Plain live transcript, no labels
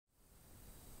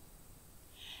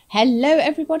Hello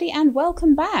everybody and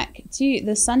welcome back to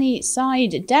the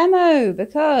SunnySide demo,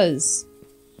 because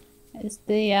it's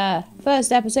the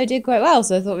first episode did quite well,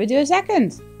 so I thought we'd do a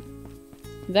second.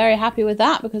 Very happy with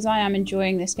that because I am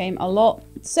enjoying this game a lot.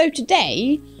 So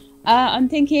today I'm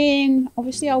thinking,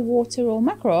 obviously I'll water all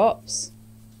my crops.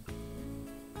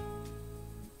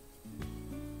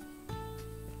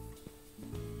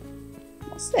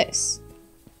 What's this?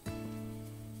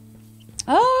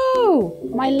 Oh,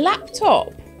 my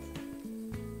laptop.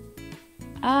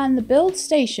 And the build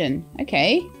station.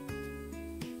 Okay.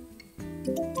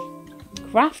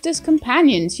 Crafter's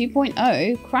Companion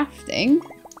 2.0. Crafting.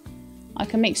 I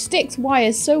can make sticks,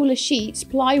 wires, solar sheets,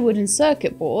 plywood and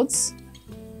circuit boards.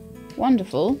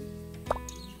 Wonderful.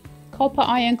 Copper,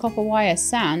 iron, copper wire,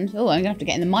 sand. Oh, I'm going to have to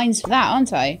get in the mines for that,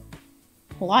 aren't I?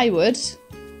 Plywood.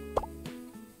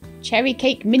 Cherry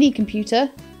cake mini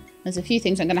computer. There's a few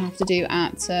things I'm going to have to do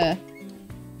at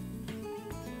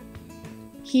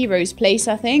Hero's place,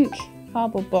 I think.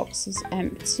 Cardboard box is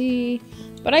empty.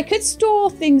 But I could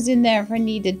store things in there if I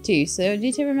needed to, so I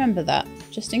need to remember that,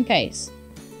 just in case.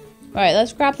 Right,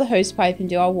 let's grab the hose pipe and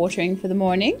do our watering for the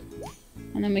morning.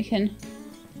 And then we can...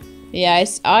 Yeah,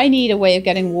 I need a way of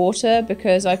getting water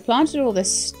because I've planted all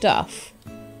this stuff.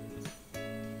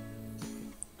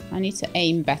 I need to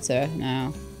aim better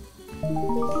now.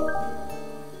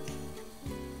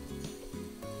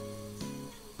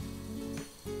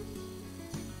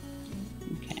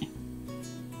 Okay.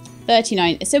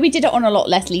 39. So we did it on a lot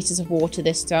less litres of water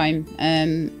this time.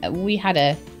 We had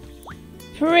a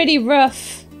pretty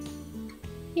rough...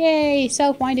 Yay,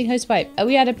 self-winding hosepipe.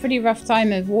 We had a pretty rough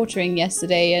time of watering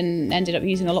yesterday and ended up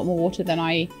using a lot more water than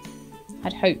I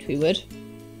had hoped we would.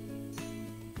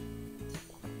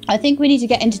 I think we need to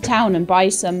get into town and buy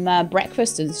some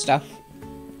breakfast and stuff.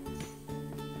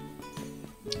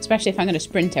 Especially if I'm going to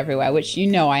sprint everywhere, which you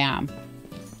know I am.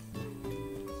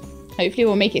 Hopefully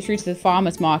we'll make it through to the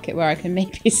farmer's market where I can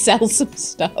maybe sell some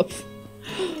stuff.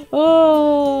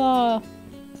 Oh...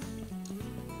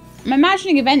 I'm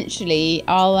imagining eventually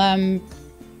I'll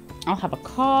have a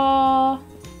car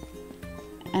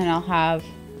and I'll have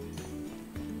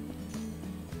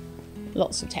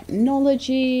lots of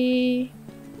technology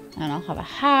and I'll have a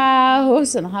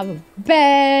house and I'll have a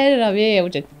bed and I'll be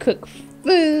able to cook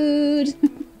food.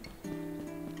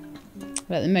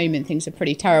 But at the moment things are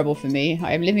pretty terrible for me.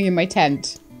 I'm living in my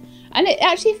tent. And it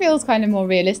actually feels kind of more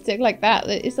realistic like that.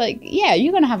 It's like, yeah,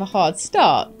 you're going to have a hard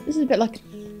start. This is a bit like...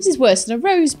 This is worse than a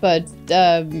Rosebud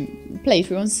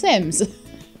playthrough on Sims.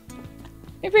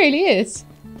 It really is.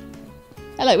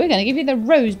 Hello, we're going to give you the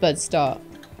Rosebud start.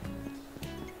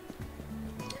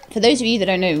 For those of you that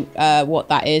don't know what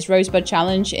that is, Rosebud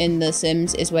Challenge in The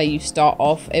Sims is where you start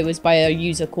off. It was by a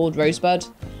user called Rosebud.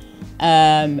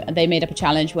 And they made up a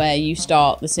challenge where you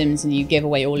start The Sims and you give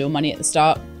away all your money at the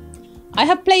start. I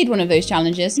have played one of those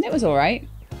challenges and it was alright.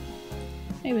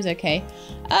 It was okay.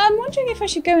 I'm wondering if I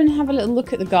should go and have a little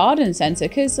look at the garden centre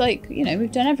because, like, you know,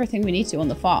 we've done everything we need to on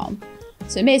the farm.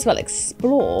 So we may as well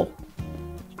explore.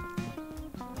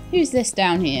 Who's this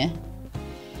down here?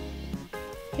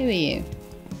 Who are you?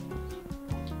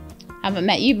 Haven't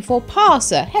met you before.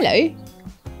 Parser. Hello.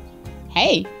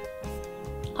 Hey.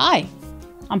 Hi.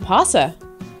 I'm Parser.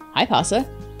 Hi, Parser.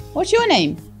 What's your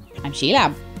name? I'm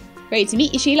Sheelab. Great to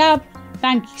meet you, Sheelab.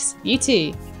 Thanks. You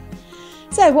too.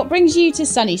 So, what brings you to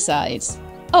SunnySide?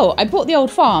 Oh, I bought the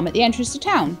old farm at the entrance to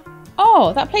town.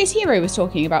 Oh, that place Hero was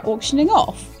talking about auctioning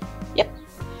off. Yep.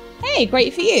 Hey,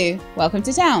 great for you. Welcome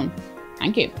to town.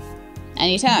 Thank you.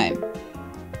 Anytime.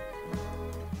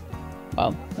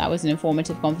 Well, that was an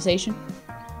informative conversation.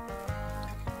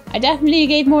 I definitely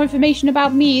gave more information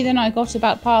about me than I got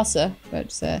about Parser, but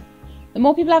the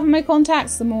more people have in my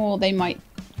contacts, the more they might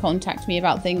contact me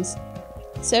about things.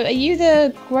 So, are you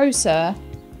the grocer?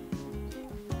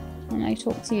 When I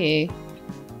talk to you.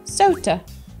 Sota.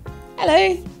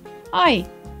 Hello. Hi.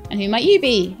 And who might you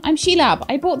be? I'm Sheelab.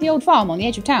 I bought the old farm on the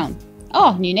edge of town.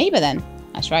 Oh, new neighbour then.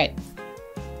 That's right.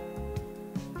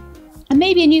 And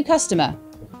maybe a new customer.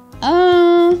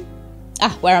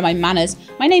 Where are my manners?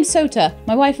 My name's Sota.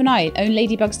 My wife and I own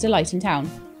Ladybug's Delight in town.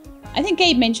 I think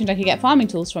Gabe mentioned I could get farming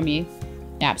tools from you.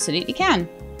 You absolutely can.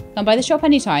 Come by the shop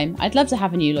anytime. I'd love to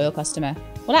have a new loyal customer.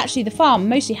 Well, actually, the farm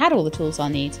mostly had all the tools I'll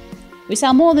need. We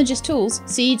sell more than just tools,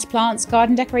 seeds, plants,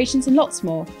 garden decorations and lots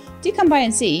more. Do come by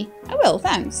and see. I will,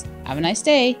 thanks. Have a nice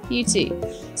day. You too.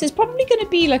 So it's probably going to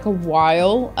be like a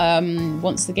while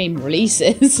once the game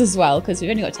releases as well, because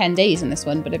we've only got 10 days in this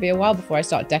one, but it'll be a while before I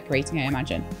start decorating, I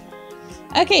imagine.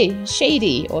 Okay,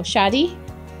 Shady or Shaddy,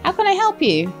 how can I help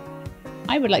you?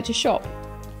 I would like to shop.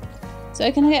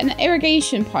 So can I get an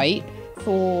irrigation pipe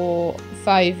for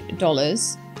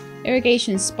 $5?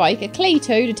 Irrigation spike, a clay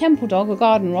toad, a temple dog, a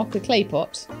garden rock, a clay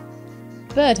pot.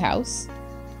 Birdhouse.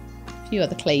 A few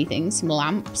other clay things, some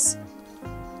lamps.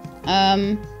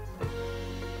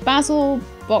 Basil,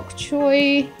 bok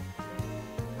choy.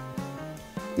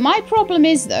 My problem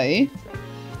is, though,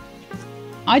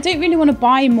 I don't really want to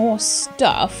buy more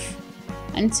stuff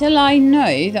until I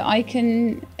know that I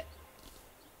can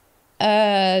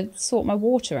sort my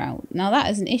water out. Now, that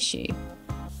is an issue.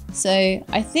 So,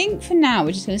 I think for now,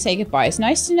 we're just going to say goodbye. It's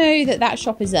nice to know that that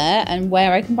shop is there and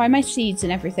where I can buy my seeds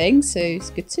and everything. So, it's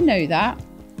good to know that.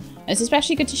 And it's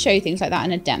especially good to show things like that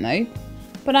in a demo.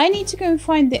 But I need to go and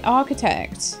find the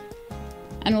architect.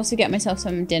 And also get myself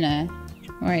some dinner.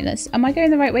 Alright, am I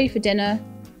going the right way for dinner?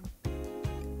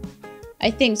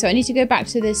 I think so. I need to go back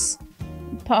to this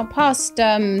past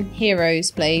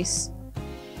Hero's place.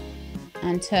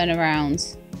 And turn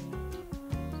around.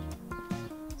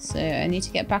 So I need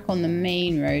to get back on the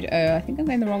main road. Oh, I think I'm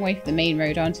going the wrong way for the main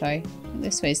road, aren't I?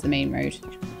 This way's the main road.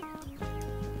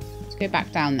 Let's go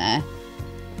back down there.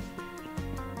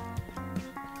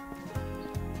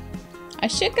 I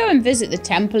should go and visit the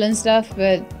temple and stuff,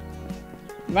 but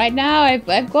right now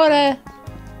I've got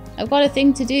a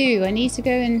thing to do. I need to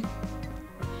go and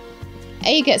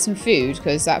get some food,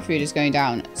 because that food is going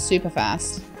down super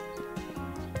fast.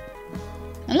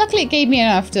 And luckily it gave me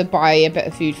enough to buy a bit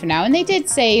of food for now. And they did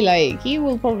say, like, you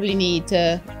will probably need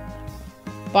to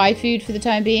buy food for the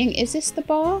time being. Is this the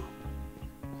bar?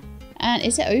 And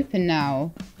is it open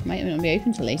now? Might not be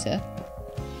open till later.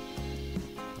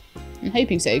 I'm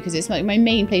hoping so, because it's like my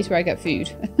main place where I get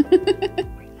food.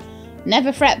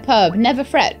 Never fret, pub. Never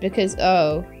fret, because,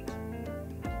 oh.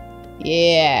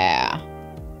 Yeah.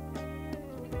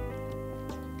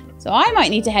 So I might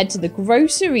need to head to the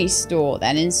grocery store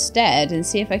then instead and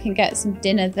see if I can get some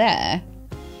dinner there.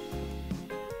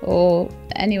 Or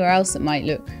anywhere else that might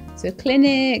look. So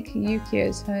clinic,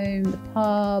 Yukio's home, the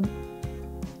pub.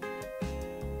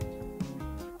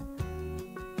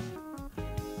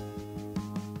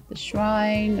 The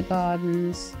shrine, the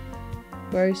gardens,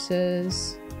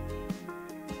 grocers.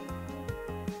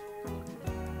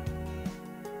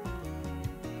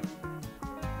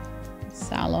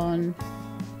 Salon.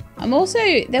 I'm also,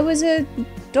 there was a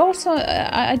dot on,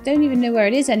 I don't even know where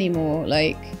it is anymore.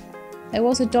 Like, there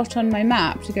was a dot on my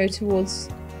map to go towards,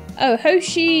 oh,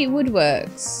 Hoshi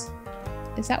Woodworks.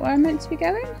 Is that where I'm meant to be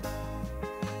going?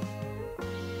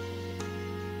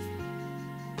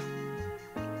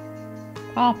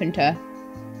 Carpenter.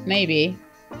 Maybe.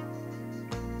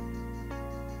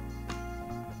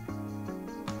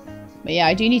 But yeah,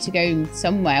 I do need to go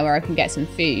somewhere where I can get some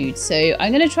food. So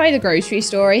I'm going to try the grocery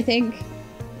store, I think.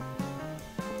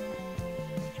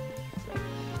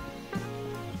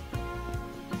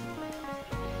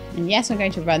 And yes, I'm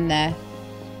going to run there.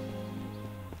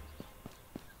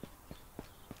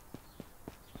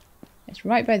 It's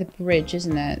right by the bridge,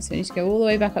 isn't it? So I need to go all the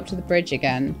way back up to the bridge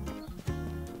again.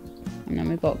 And then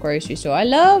we've got grocery store. I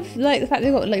love, like, the fact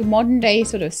they've got, like, modern day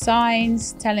sort of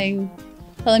signs telling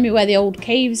me where the old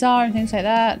caves are and things like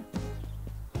that.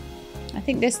 I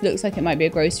think this looks like it might be a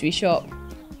grocery shop.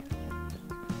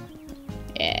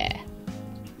 Yeah.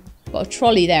 Got a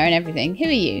trolley there and everything. Who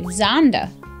are you? Xander.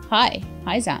 Hi.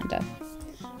 Hi, Xander.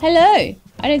 Hello.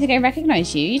 I don't think I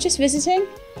recognize you. You just visiting?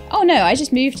 Oh, no. I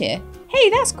just moved here. Hey,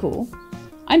 that's cool.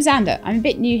 I'm Xander. I'm a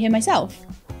bit new here myself.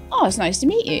 Oh, it's nice to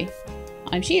meet you.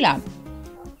 I'm Sheila.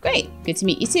 Great. Good to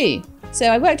meet you too. So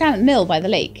I work down at the mill by the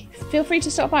lake. Feel free to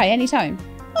stop by anytime.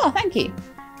 Oh, thank you.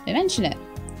 Don't mention it.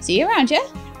 See you around, yeah?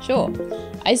 Sure.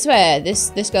 I swear,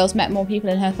 this girl's met more people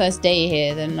in her first day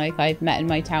here than, like, I've met in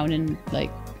my town in, like,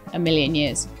 a million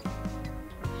years.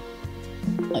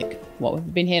 Like, what,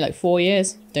 we've been here, like, 4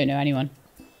 years? Don't know anyone.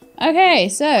 Okay,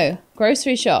 so,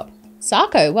 grocery shop.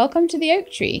 Sako, welcome to the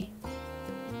oak tree.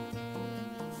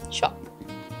 Shop.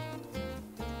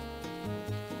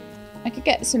 I could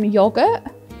get some yogurt.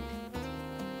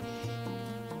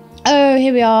 Oh,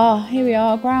 here we are. Here we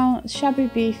are. Ground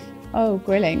shabu beef. Oh,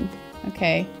 grilling.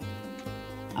 Okay.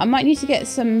 I might need to get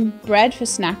some bread for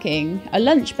snacking. A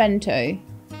lunch bento.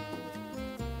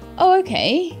 Oh,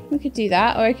 okay. We could do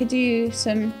that. Or I could do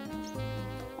some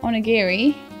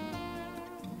onigiri.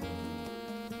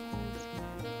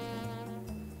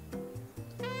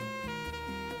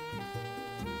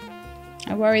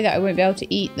 I worry that I won't be able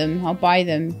to eat them. I'll buy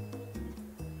them.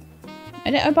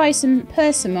 I'll buy some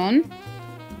persimmon.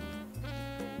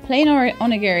 Plain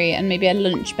onigiri and maybe a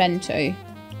lunch bento.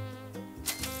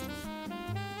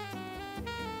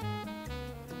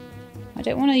 I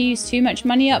don't want to use too much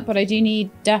money up, but I do need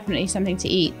definitely something to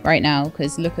eat right now,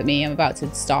 because look at me, I'm about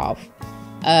to starve.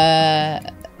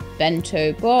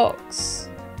 Bento box.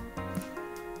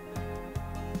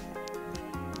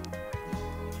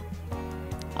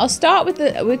 I'll start with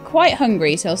the... We're quite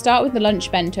hungry, so I'll start with the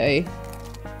lunch bento,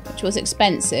 which was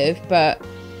expensive, but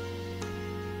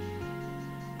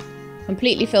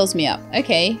completely fills me up.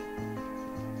 Okay.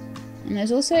 And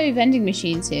there's also vending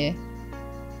machines here.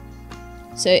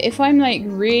 So if I'm like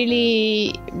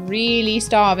really, really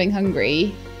starving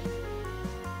hungry,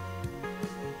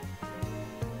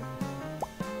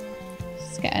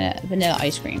 let's get a vanilla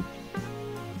ice cream.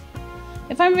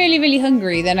 If I'm really, really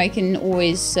hungry, then I can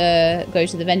always go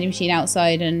to the vending machine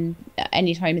outside and at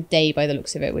any time of day by the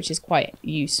looks of it, which is quite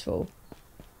useful.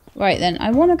 Right then,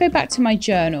 I want to go back to my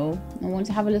journal. I want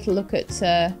to have a little look at...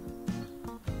 So,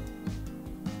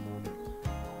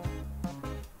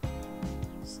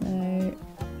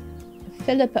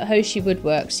 Philip at Hoshi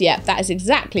Woodworks. Yeah, that is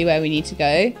exactly where we need to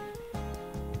go.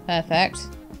 Perfect.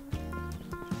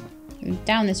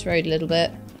 Down this road a little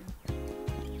bit.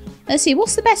 Let's see,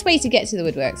 what's the best way to get to the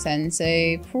woodworks then?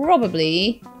 So,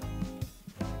 probably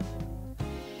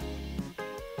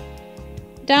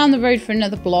down the road for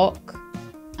another block.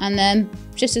 And then,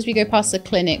 just as we go past the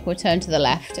clinic, we'll turn to the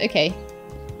left. Okay.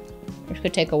 Which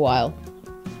could take a while.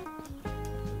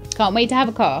 Can't wait to have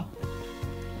a car.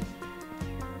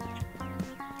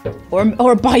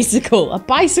 Or a bicycle. A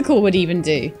bicycle would even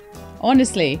do.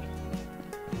 Honestly.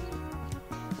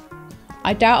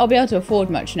 I doubt I'll be able to afford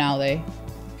much now, though.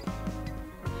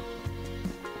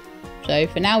 So,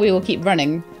 for now, we will keep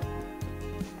running.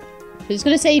 It's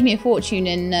going to save me a fortune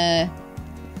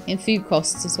in food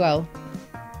costs as well.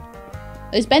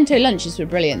 Those bento lunches were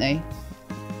brilliant, though.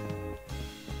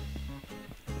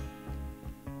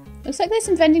 Looks like there's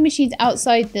some vending machines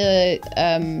outside the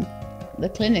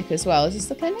clinic as well. Is this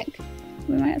the clinic?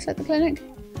 Am I outside the clinic?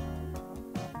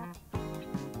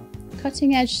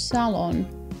 Cutting edge salon.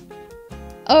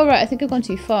 Oh, right. I think I've gone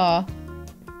too far.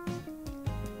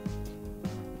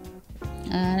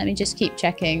 Let me just keep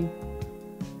checking.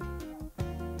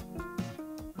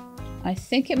 I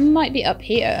think it might be up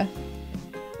here.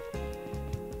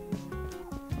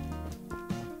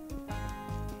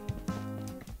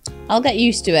 I'll get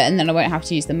used to it and then I won't have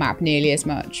to use the map nearly as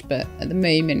much, but at the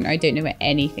moment I don't know where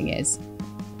anything is.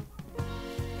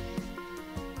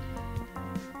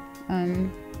 I've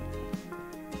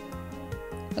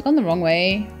gone the wrong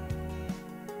way.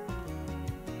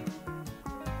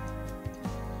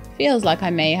 Feels like I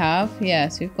may have.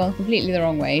 Yes, we've gone completely the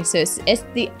wrong way. So it's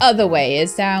the other way.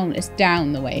 It's down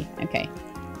the way. Okay.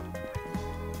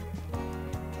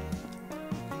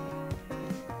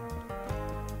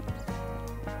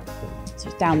 So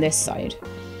it's down this side.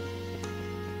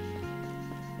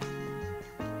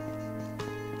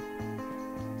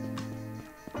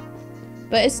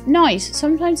 But it's nice.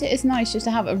 Sometimes it is nice just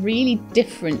to have a really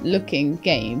different looking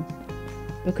game.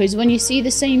 Because when you see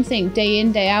the same thing day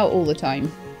in, day out all the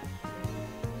time,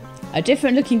 a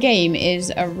different looking game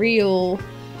is a real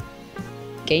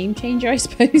game changer, I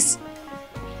suppose.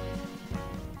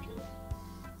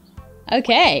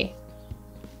 Okay.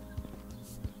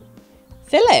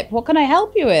 Philip, what can I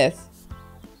help you with?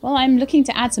 Well, I'm looking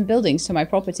to add some buildings to my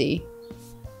property.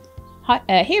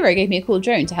 Hero gave me a cool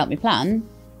drone to help me plan.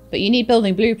 But you need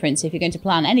building blueprints if you're going to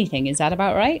plan anything, is that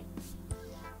about right?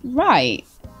 Right.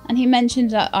 And he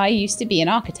mentioned that I used to be an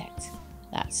architect.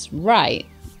 That's right.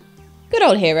 Good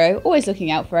old Hero, always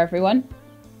looking out for everyone.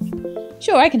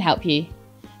 Sure, I can help you.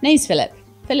 Name's Philip.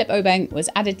 Philip Obeng was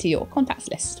added to your contacts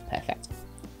list. Perfect.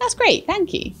 That's great,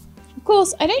 thank you. Of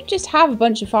course, I don't just have a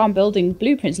bunch of farm building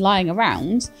blueprints lying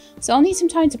around, so I'll need some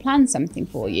time to plan something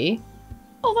for you.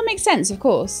 Oh, that makes sense, of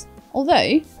course.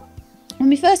 Although, when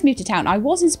we first moved to town, I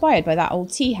was inspired by that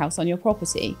old tea house on your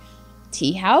property.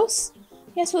 Tea house?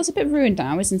 Yes, well, it's a bit ruined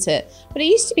now, isn't it? But it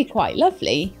used to be quite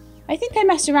lovely. I think I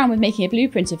messed around with making a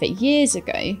blueprint of it years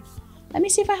ago. Let me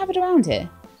see if I have it around here.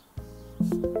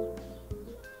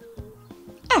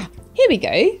 Ah, here we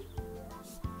go.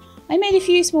 I made a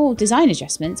few small design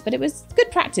adjustments, but it was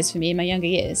good practice for me in my younger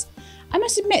years. I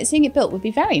must admit, seeing it built would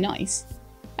be very nice.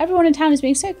 Everyone in town is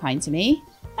being so kind to me.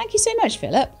 Thank you so much,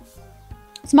 Philip.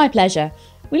 It's my pleasure.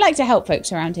 We like to help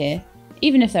folks around here,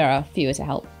 even if there are fewer to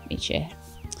help each year.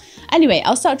 Anyway,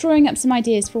 I'll start drawing up some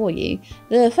ideas for you.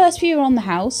 The first few are on the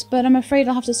house, but I'm afraid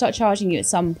I'll have to start charging you at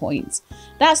some point.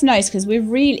 That's nice because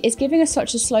it's giving us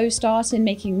such a slow start in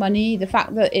making money. The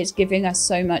fact that it's giving us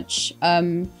so much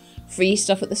free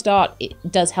stuff at the start, it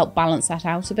does help balance that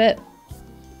out a bit.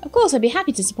 Of course, I'd be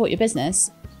happy to support your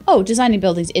business. Oh, designing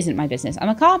buildings isn't my business. I'm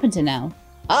a carpenter now.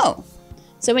 Oh.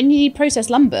 So when you need processed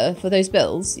lumber for those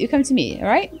builds, you come to me,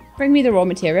 alright? Bring me the raw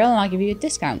material and I'll give you a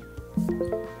discount.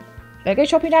 Don't go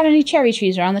chopping down any cherry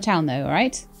trees around the town though,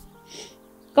 alright?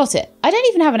 Got it. I don't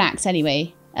even have an axe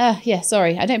anyway. Yeah,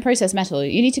 sorry, I don't process metal.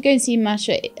 You need to go and see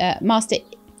Master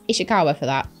Ishikawa for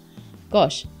that.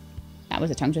 Gosh, that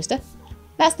was a tongue twister.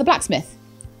 That's the blacksmith.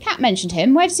 Kat mentioned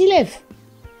him. Where does he live?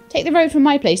 Take the road from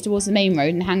my place towards the main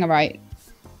road and hang a right.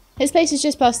 His place is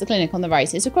just past the clinic on the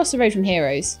right. It's across the road from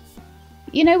Heroes.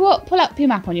 You know what? Pull up your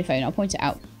map on your phone. I'll point it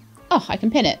out. Oh, I can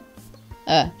pin it.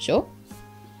 Sure.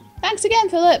 Thanks again,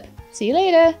 Philip. See you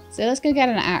later. So let's go get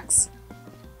an axe.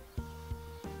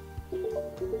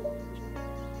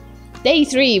 Day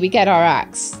 3, we get our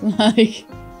axe. Like,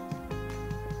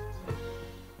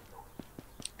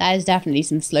 that is definitely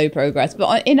some slow progress.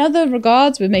 But in other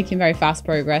regards, we're making very fast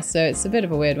progress. So it's a bit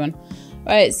of a weird one.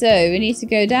 Right, so we need to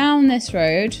go down this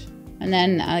road. And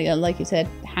then, like you said,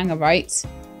 hang a right.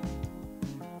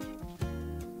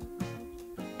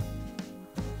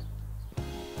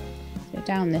 Go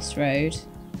down this road.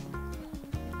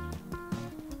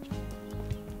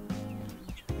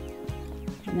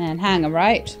 And then hang a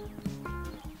right.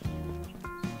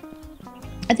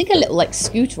 I think a little like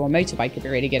scooter or motorbike could be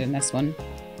really good in this one.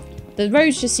 The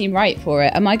roads just seem right for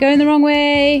it. Am I going the wrong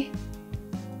way?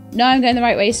 No, I'm going the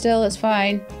right way still. That's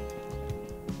fine.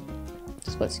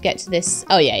 Just got to get to this.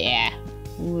 Oh, yeah.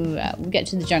 Ooh, we'll get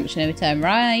to the junction and we turn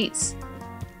right.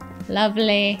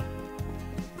 Lovely.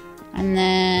 And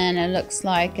then it looks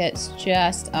like it's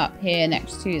just up here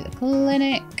next to the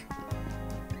clinic.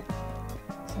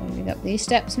 So we got these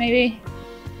steps maybe.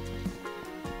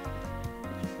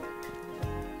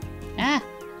 Ah.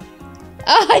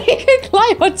 Oh, you can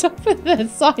climb on top of the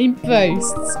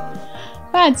signposts.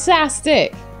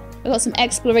 Fantastic. We've got some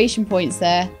exploration points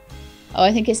there. Oh,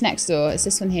 I think it's next door. It's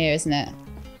this one here, isn't it?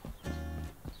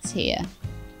 It's here.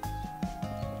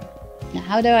 Now,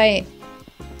 how do I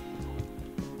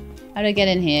get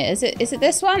in here? Is it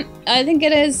this one? I think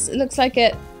it is. It looks like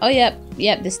it. Oh, yep.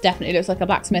 Yep, this definitely looks like a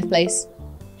blacksmith place.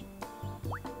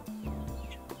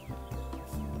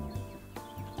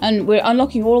 And we're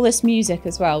unlocking all this music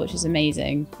as well, which is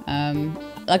amazing.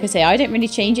 Like I say, I don't really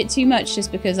change it too much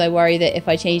just because I worry that if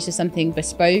I change to something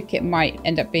bespoke, it might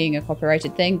end up being a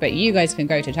copyrighted thing, but you guys can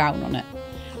go to town on it.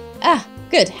 Ah,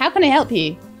 good. How can I help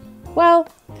you? Well,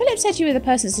 Philip said you were the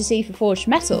person to see for forged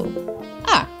metal.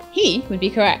 Ah, he would be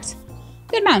correct.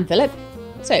 Good man, Philip.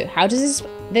 So, how does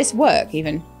this work,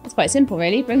 even? It's quite simple,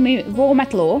 really. Bring me raw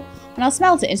metal ore, and I'll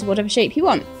smelt it into whatever shape you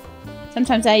want.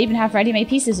 Sometimes I even have ready-made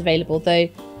pieces available, though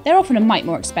they're often a mite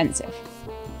more expensive.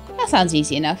 That sounds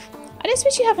easy enough. I don't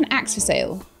suppose you have an axe for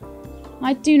sale?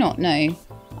 I do not know.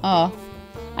 Ah.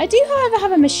 I do, however,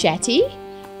 have a machete.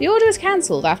 The order was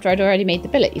cancelled after I'd already made the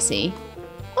billet, you see.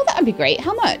 Oh, that would be great.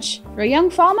 How much? For a young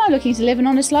farmer looking to live an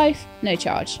honest life? No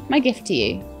charge. My gift to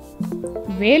you.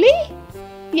 Really?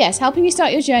 Yes, helping you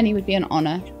start your journey would be an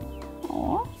honour.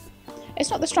 Aww.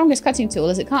 It's not the strongest cutting tool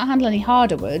as it can't handle any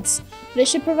harder woods, but it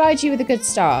should provide you with a good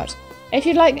start. If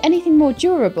you'd like anything more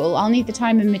durable, I'll need the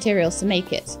time and materials to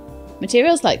make it.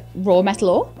 Materials like raw metal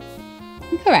ore?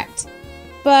 Correct.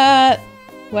 But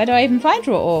where do I even find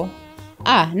raw ore?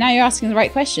 Ah, now you're asking the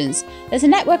right questions. There's a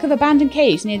network of abandoned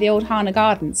caves near the old Hana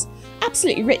Gardens,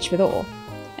 absolutely rich with ore.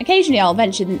 Occasionally I'll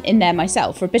venture in there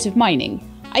myself for a bit of mining.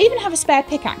 I even have a spare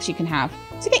pickaxe you can have,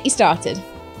 to get you started.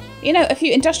 You know, a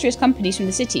few industrious companies from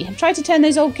the city have tried to turn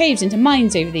those old caves into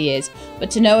mines over the years, but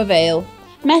to no avail.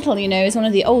 Metal, you know, is one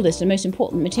of the oldest and most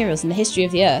important materials in the history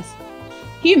of the Earth.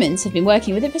 Humans have been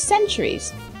working with it for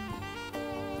centuries.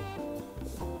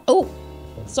 Oh,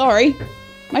 sorry.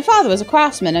 My father was a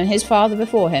craftsman and his father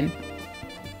before him.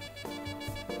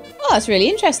 Oh, that's really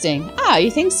interesting. Ah,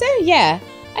 you think so? Yeah.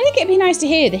 I think it'd be nice to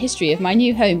hear the history of my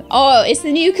new home. Oh, it's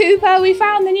the new Cooper. We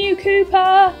found the new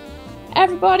Cooper.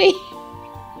 Everybody.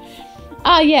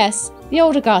 Ah, yes. The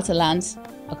old Agata land.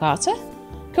 Agata?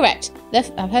 Correct.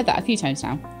 I've heard that a few times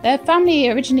now. Their family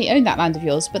originally owned that land of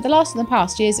yours, but the last of them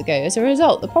passed years ago. As a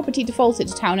result, the property defaulted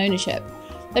to town ownership.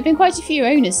 There have been quite a few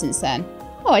owners since then.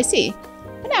 Oh, I see.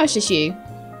 But now it's just you.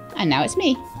 And now it's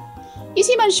me. You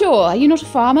seem unsure. Are you not a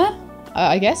farmer?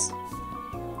 I guess.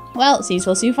 Well, it seems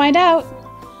we'll soon find out.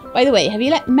 By the way, have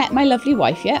you met my lovely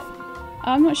wife yet?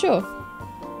 I'm not sure.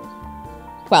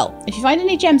 Well, if you find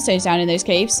any gemstones down in those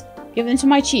caves, give them to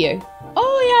my Chio.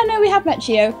 Oh yeah, no, we have met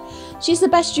Chio. She's the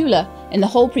best jeweller in the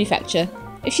whole prefecture.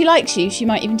 If she likes you, she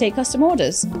might even take custom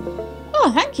orders.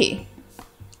 Oh, thank you.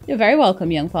 You're very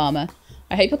welcome, young farmer.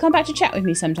 I hope you'll come back to chat with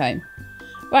me sometime.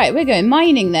 Right, we're going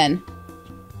mining then.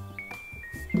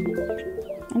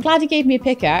 I'm glad he gave me a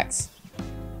pickaxe.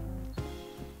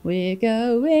 We're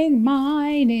going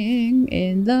mining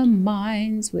in the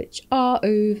mines which are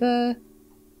over.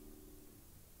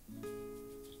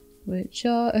 Which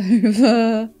are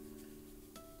over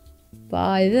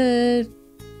by the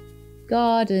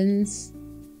gardens.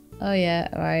 Oh yeah,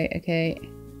 right, okay.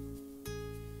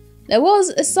 There was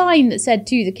a sign that said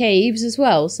to the caves as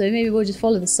well, so maybe we'll just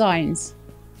follow the signs.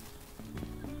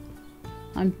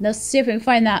 Let's see if we can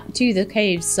find that to the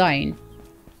caves sign.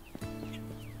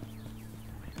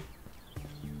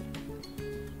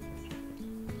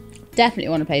 Definitely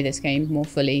want to play this game more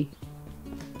fully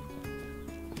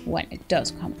when it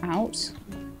does come out.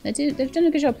 They've done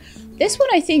a good job. This one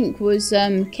I think was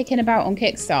kicking about on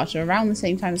Kickstarter around the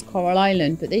same time as Coral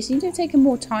Island, but they seem to have taken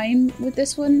more time with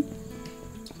this one.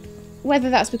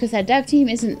 Whether that's because their dev team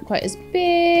isn't quite as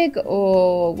big,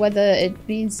 or whether it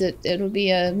means that it'll be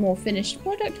a more finished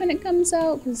product when it comes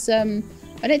out, because I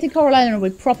don't think Coral Island will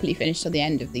be properly finished till the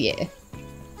end of the year.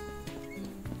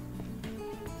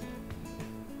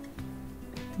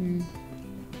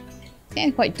 It's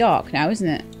getting quite dark now, isn't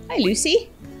it? Hi, Lucy.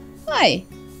 Hi.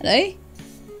 Hello.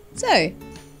 So,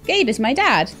 Gabe is my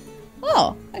dad.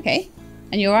 Oh, okay.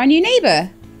 And you're our new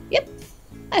neighbour. Yep.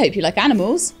 I hope you like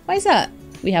animals. Why is that?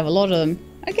 We have a lot of them.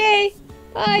 Okay.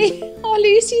 Bye. Oh,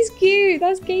 Lucy's cute.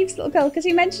 That's Gabe's little girl, because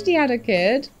he mentioned he had a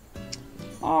kid.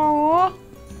 Aww.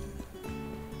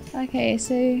 Okay,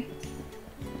 so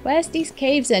where's these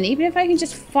caves then? Even if I can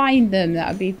just find them, that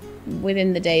would be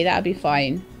within the day. That would be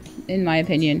fine, in my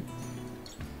opinion.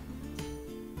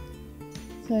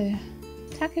 So,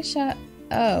 Takasha.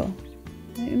 Oh,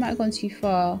 I think we might have gone too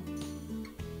far.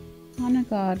 Hana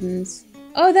Gardens.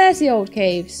 Oh, there's the old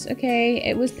caves. Okay,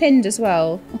 it was pinned as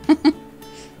well.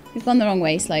 We've gone the wrong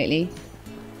way slightly.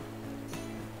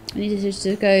 I need to just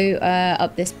go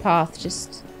up this path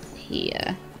just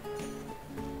here.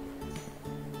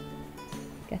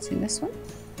 Guessing this one.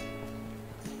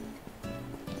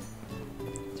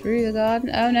 Through the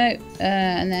garden. Oh no.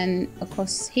 And then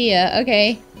across here.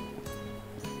 Okay.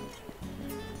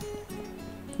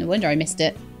 No wonder I missed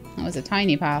it. That was a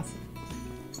tiny path.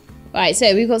 Right,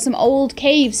 so we've got some old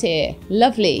caves here.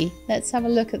 Lovely. Let's have a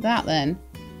look at that then.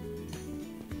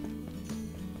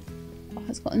 Oh,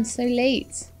 it's gotten so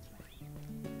late.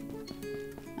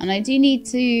 And I do need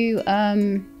to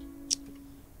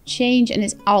change, and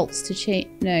it's Alt to change.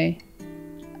 No.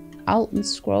 Alt and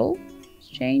scroll.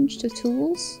 Change to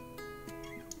tools.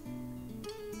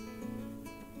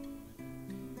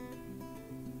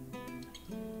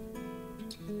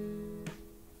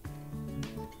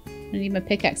 I need my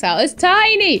pickaxe out. It's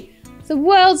tiny! It's the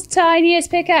world's tiniest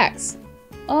pickaxe.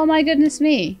 Oh my goodness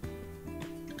me.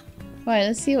 Right,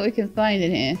 let's see what we can find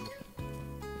in here.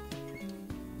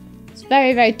 It's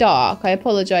very, very dark. I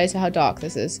apologise for how dark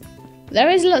this is. There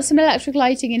is some electric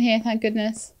lighting in here, thank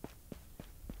goodness.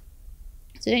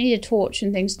 So I don't need a torch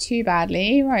and things too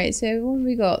badly. Right, so what have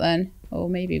we got then? Or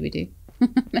maybe we do.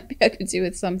 Maybe I could do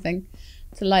with something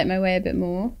to light my way a bit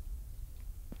more.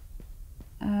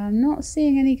 I'm not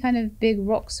seeing any kind of big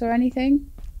rocks or anything.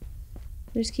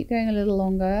 We'll just keep going a little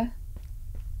longer.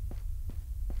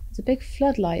 There's a big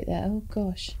floodlight there. Oh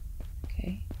gosh.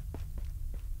 Okay.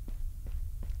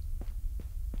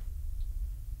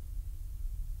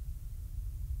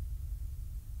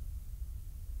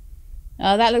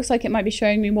 Oh, that looks like it might be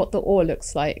showing me what the ore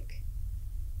looks like.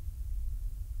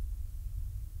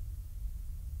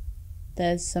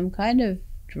 There's some kind of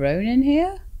drone in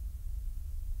here.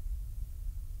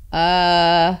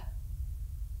 I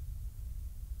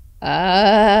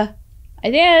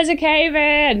think there's a cave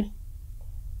in.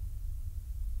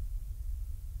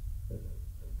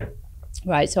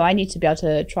 Right, so I need to be able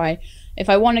to try, if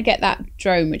I want to get that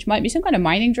drone, which might be some kind of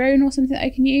mining drone or something that I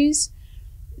can use,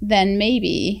 then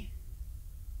maybe.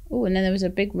 Oh, and then there was a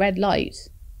big red light.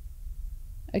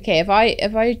 Okay, if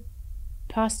I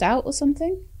passed out or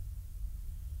something?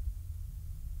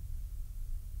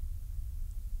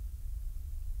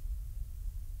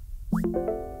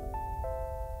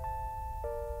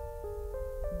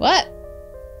 What?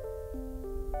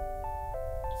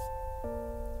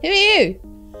 Who are you?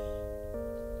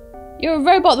 You're a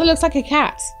robot that looks like a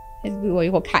cat. Well,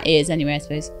 you've got cat ears anyway, I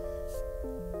suppose.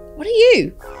 What are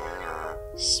you?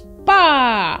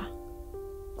 Spar!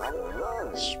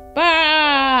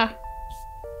 Spar!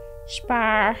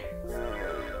 Spar!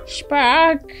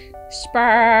 Spark!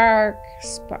 Spark!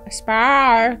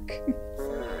 Spark!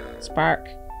 Spark!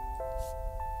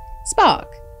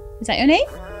 Spark! Is that your name?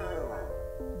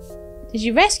 Did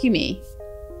you rescue me?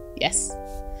 Yes.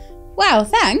 Wow,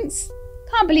 thanks.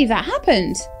 Can't believe that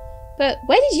happened. But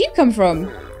where did you come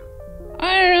from?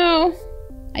 I don't know.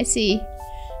 I see.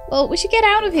 Well, we should get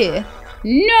out of here.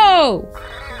 No!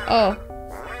 Oh.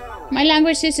 My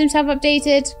language systems have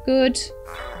updated. Good.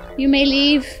 You may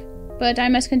leave, but I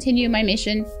must continue my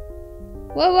mission.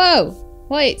 Whoa, whoa.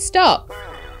 Wait, stop.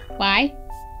 Why?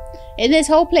 In this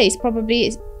whole place,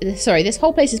 probably this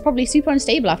whole place is probably super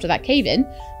unstable after that cave-in.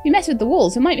 If we mess with the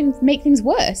walls, it might make things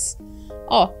worse.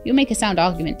 Oh, you'll make a sound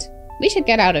argument. We should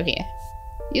get out of here.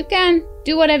 You can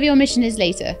do whatever your mission is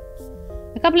later.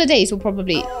 A couple of days will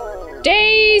probably...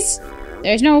 Days!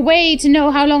 There's no way to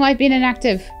know how long I've been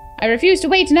inactive. I refuse to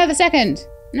wait another second.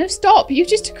 No, stop. You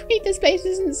just agreed this place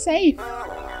isn't safe.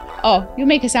 Oh, you'll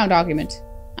make a sound argument.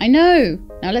 I know.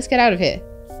 Now let's get out of here.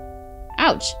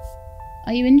 Ouch.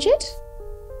 Are you injured?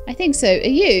 I think so. Are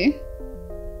you?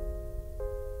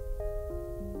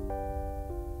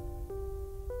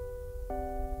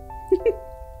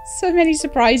 So many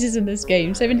surprises in this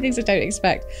game. So many things I don't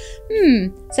expect.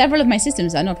 Several of my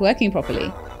systems are not working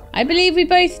properly. I believe we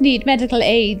both need medical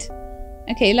aid.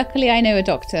 Okay, luckily I know a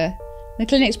doctor. The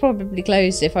clinic's probably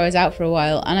closed if I was out for a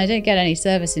while, and I don't get any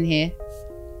service in here.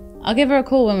 I'll give her a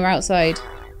call when we're outside.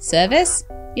 Service?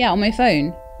 Yeah, on my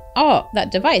phone. Oh,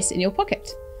 that device in your pocket.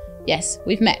 Yes,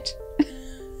 we've met.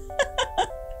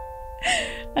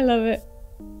 I love it.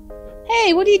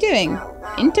 Hey, what are you doing?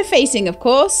 Interfacing, of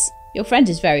course. Your friend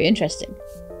is very interesting.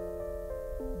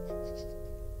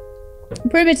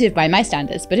 Primitive by my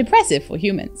standards, but impressive for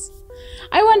humans.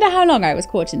 I wonder how long I was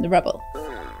caught in the rubble.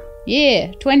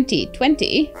 Year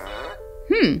 2020?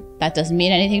 That doesn't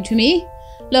mean anything to me.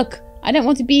 Look, I don't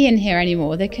want to be in here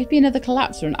anymore. There could be another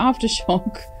collapse or an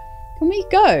aftershock. Can we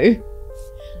go?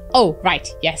 Oh, right,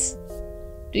 yes.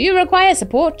 Do you require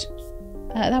support?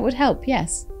 That would help,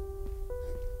 yes.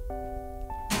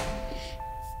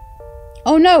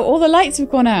 Oh no, all the lights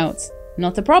have gone out.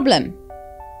 Not a problem.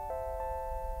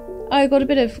 I got a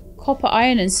bit of copper,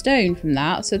 iron and stone from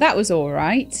that, so that was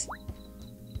alright.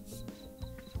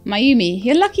 Mayumi,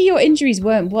 you're lucky your injuries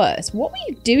weren't worse. What were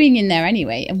you doing in there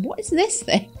anyway? And what is this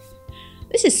thing?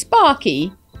 This is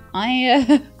Sparky.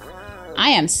 I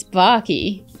am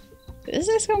Sparky. Is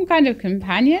this some kind of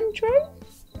companion drone?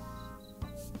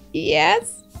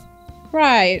 Yes.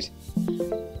 Right.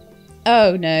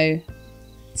 Oh no.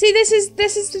 See, this is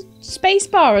the space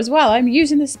bar as well. I'm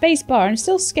using the space bar and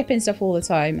still skipping stuff all the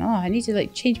time. Oh, I need to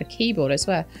like change my keyboard, I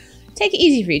swear. Take it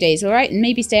easy for 3 days, alright? And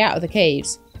maybe stay out of the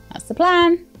caves. That's the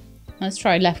plan. Let's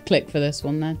try left click for this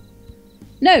one then.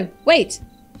 No, wait.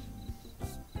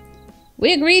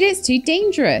 We agreed it's too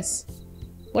dangerous.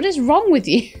 What is wrong with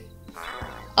you?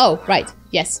 Oh, right.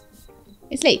 Yes.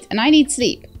 It's late and I need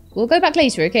sleep. We'll go back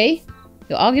later, okay?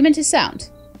 Your argument is sound.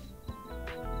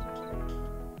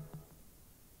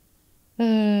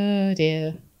 Oh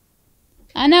dear.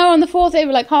 And now we're on the 4th day.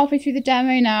 We're like halfway through the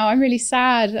demo now. I'm really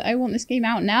sad. I want this game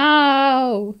out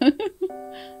now.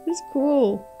 It's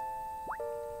cool.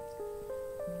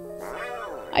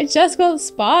 I just got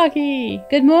Sparky.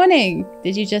 Good morning.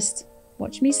 Did you just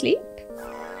watch me sleep?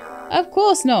 Of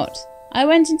course not. I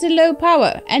went into low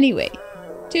power anyway.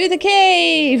 To the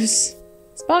caves.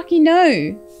 Sparky,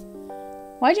 no.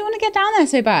 Why do you want to get down there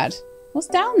so bad? What's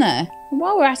down there? And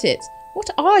while we're at it,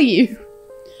 what are you?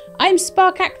 I'm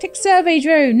Sparkactic Survey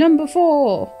Drone number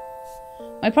 4.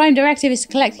 My prime directive is to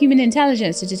collect human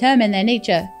intelligence to determine their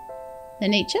nature. Their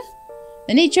nature?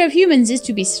 The nature of humans is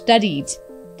to be studied.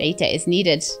 Data is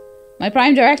needed. My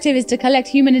prime directive is to collect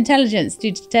human intelligence to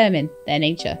determine their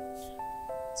nature.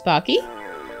 Sparky?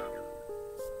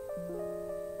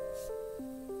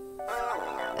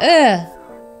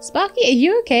 Sparky, are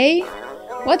you okay?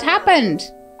 What happened?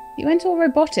 You went all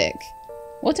robotic.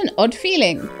 What an odd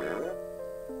feeling.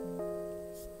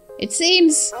 It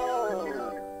seems...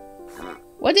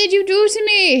 What did you do to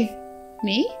me?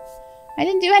 Me? I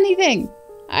didn't do anything.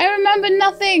 I remember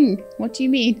nothing. What do you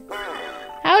mean?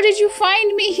 How did you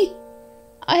find me?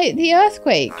 The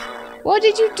earthquake. What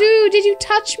did you do? Did you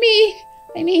touch me?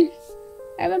 I mean,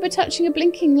 I remember touching a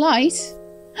blinking light.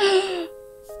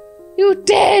 You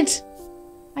did!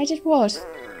 I did what?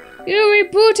 You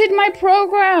rebooted my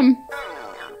program.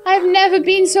 I've never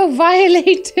been so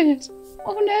violated.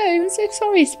 Oh no, I'm so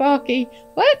sorry, Sparky.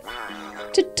 What?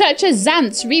 To touch a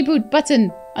Xant's reboot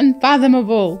button.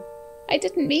 Unfathomable. I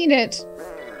didn't mean it.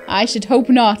 I should hope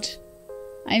not.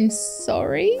 I'm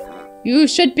sorry? You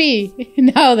should be.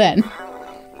 Now then.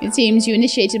 It seems you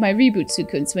initiated my reboot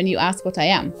sequence when you asked what I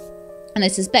am. And I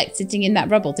suspect sitting in that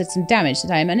rubble did some damage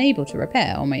that I am unable to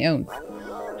repair on my own.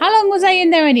 How long was I in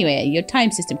there anyway? Your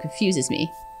time system confuses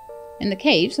me. In the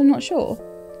caves? I'm not sure.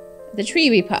 The tree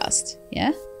we passed,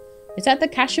 yeah? Is that the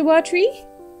Kashiwa tree?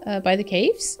 By the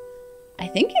caves? I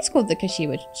think it's called the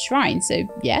Kashiwa Shrine, so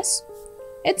yes.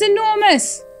 It's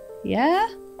enormous! Yeah?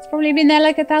 It's probably been there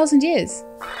like 1,000 years.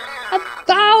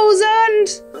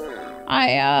 1,000!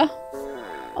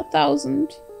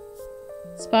 1,000.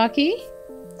 Sparky?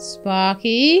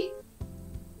 Sparky?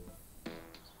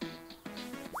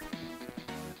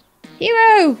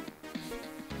 Hero!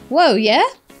 Whoa, yeah?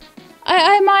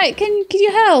 I might, can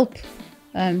you help?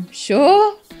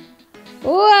 Sure.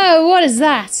 Whoa, what is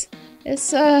that?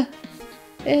 Are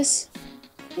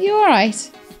you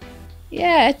alright?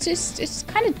 Yeah, it's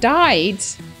kind of died.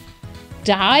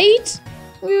 Died?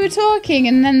 We were talking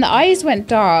and then the eyes went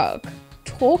dark.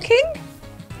 Talking?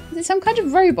 Is it some kind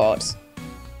of robot?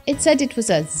 It said it was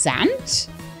a Zant?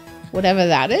 Whatever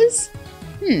that is.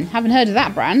 Haven't heard of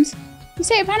that brand. You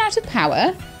say it ran out of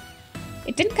power?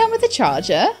 It didn't come with a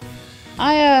charger?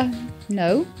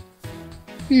 No.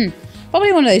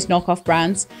 Probably one of those knockoff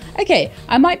brands. Okay,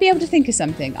 I might be able to think of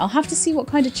something. I'll have to see what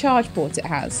kind of charge port it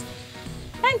has.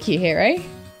 Thank you, hero.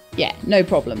 Yeah, no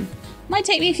problem. Might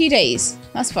take me a few days.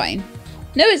 That's fine.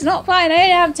 No, it's not fine. I only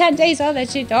have 10 days on the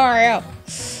tutorial.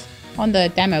 On the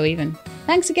demo, even.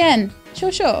 Thanks again.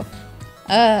 Sure.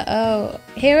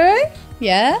 Hero?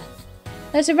 Yeah?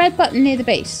 There's a red button near the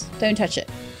base. Don't touch it.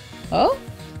 Oh?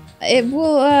 It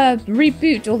will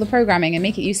reboot all the programming and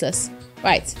make it useless.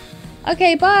 Right.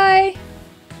 Okay, bye.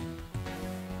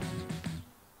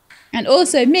 And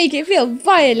also make it feel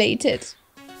violated.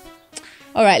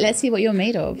 Alright, let's see what you're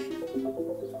made of.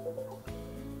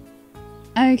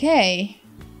 Okay.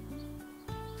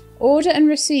 Order and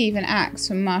receive an axe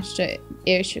from Master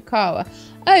Ishikawa.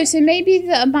 Oh, so maybe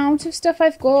the amount of stuff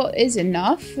I've got is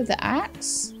enough for the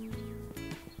axe?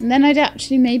 And then I'd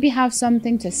actually maybe have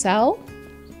something to sell?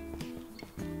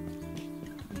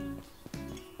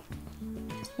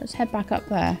 Let's head back up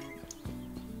there.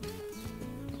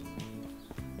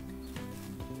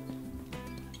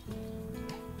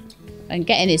 And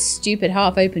get in his stupid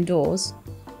half-open doors.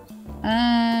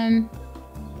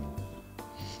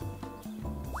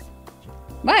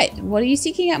 Right, what are you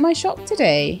seeking at my shop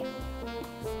today?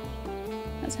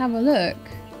 Let's have a look.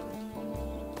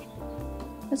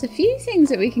 There's a few things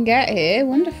that we can get here.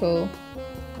 Wonderful.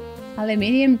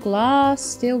 Aluminium, glass,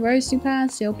 steel roasting pan,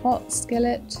 steel pot,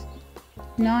 skillet,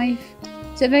 knife.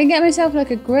 So if I can get myself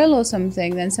like a grill or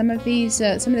something, then some of this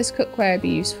cookware would be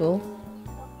useful.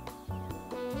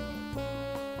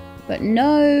 But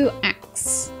no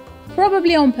axe.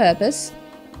 Probably on purpose.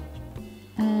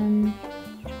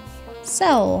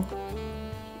 Sell.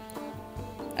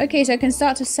 Okay, so I can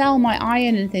start to sell my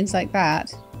iron and things like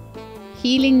that.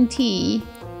 Healing tea.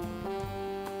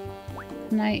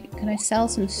 Can I sell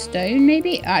some stone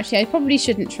maybe? Actually, I probably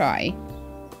shouldn't try.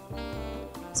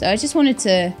 So I just wanted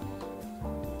to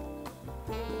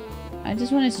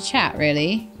chat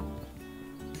really.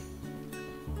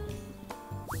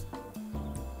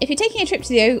 If you're taking a trip to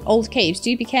the old caves,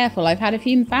 do be careful. I've had a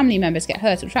few family members get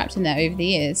hurt or trapped in there over the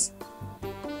years.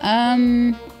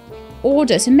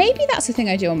 Order. So maybe that's the thing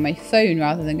I do on my phone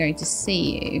rather than going to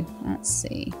see you. Let's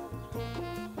see.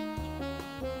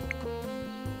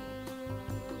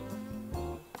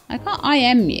 I can't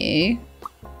IM you.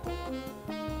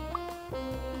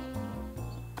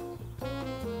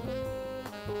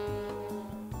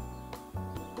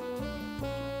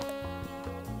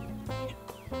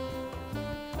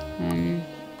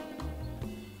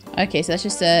 Okay, so that's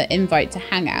just an invite to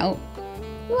hang out.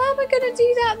 Well, how am I going to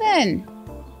do that then?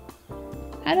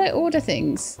 How do I order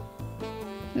things?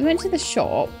 We went to the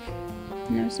shop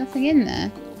and there was nothing in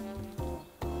there.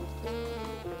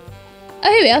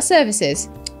 Oh, here we are, services.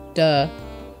 Duh.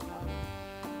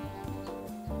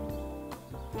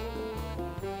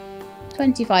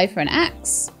 $25 for an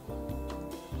axe.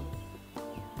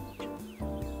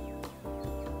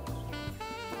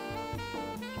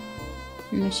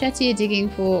 Machete, digging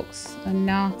forks, a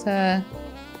nata,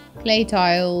 clay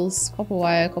tiles, copper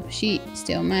wire, copper sheet,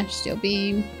 steel mesh, steel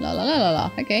beam, la la la la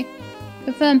la. Okay.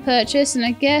 Confirm purchase, and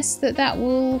I guess that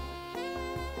will...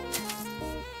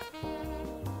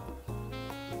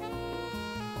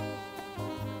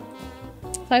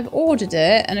 If I've ordered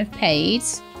it and I've paid...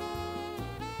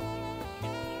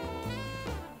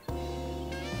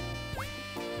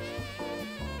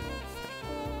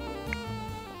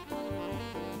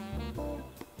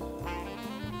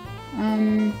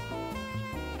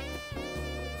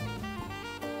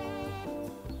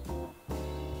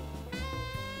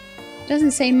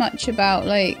 Doesn't say much about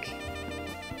like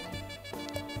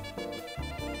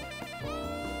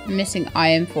I'm missing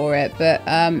iron for it, but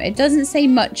it doesn't say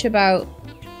much about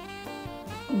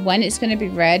when it's going to be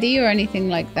ready or anything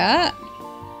like that,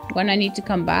 when I need to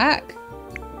come back.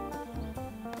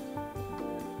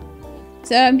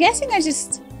 So I'm guessing I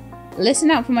just listen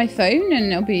out for my phone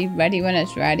and it'll be ready when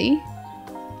it's ready.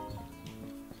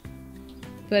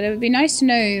 But it would be nice to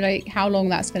know like how long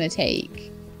that's going to take.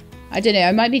 I don't know,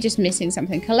 I might be just missing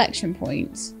something. Collection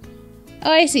points.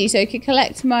 Oh, I see. So I could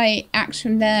collect my axe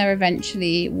from there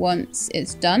eventually once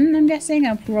it's done, I'm guessing.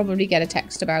 I'll probably get a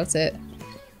text about it.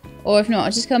 Or if not,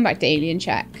 I'll just come back daily and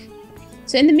check.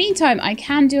 So in the meantime, I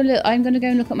can do a little... I'm going to go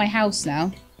and look at my house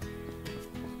now.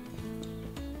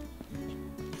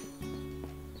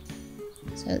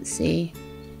 So let's see.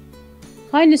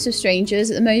 Kindness of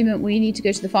strangers. At the moment, we need to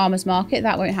go to the farmer's market.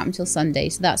 That won't happen till Sunday,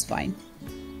 so that's fine.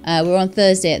 We're on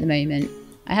Thursday at the moment.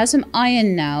 I have some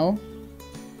iron now.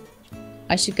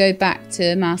 I should go back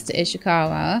to Master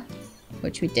Ishikawa,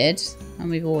 which we did, and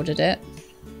we've ordered it.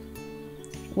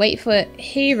 Wait for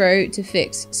Hero to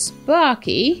fix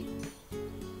Sparky.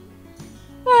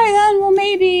 Alright then, well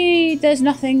maybe there's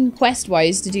nothing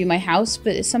quest-wise to do my house,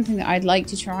 but it's something that I'd like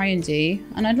to try and do.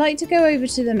 And I'd like to go over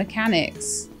to the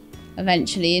mechanics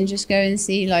eventually and just go and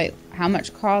see like how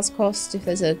much cars cost, if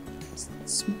there's a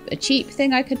cheap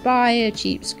thing I could buy, a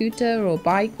cheap scooter or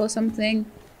bike or something.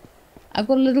 I've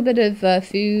got a little bit of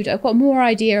food. I've got more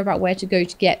idea about where to go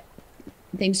to get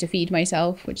things to feed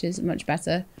myself, which is much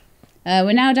better.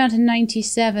 We're now down to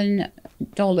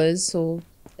 $97 or...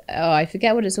 Oh, I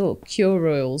forget what it's called. Cure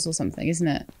oils or something, isn't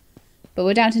it? But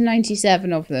we're down to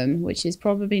 97 of them, which is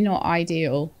probably not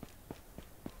ideal.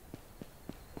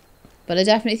 But I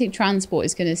definitely think transport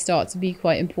is going to start to be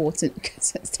quite important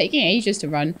because it's taking ages to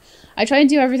run. I try and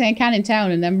do everything I can in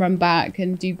town and then run back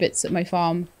and do bits at my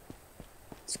farm.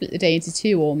 Split the day into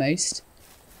two almost.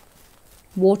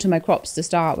 Water my crops to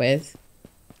start with.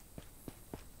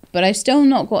 But I've still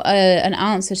not got an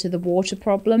answer to the water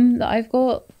problem that I've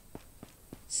got.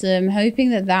 So I'm hoping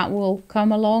that that will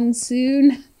come along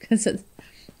soon. Because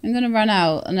I'm going to run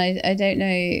out and I don't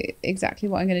know exactly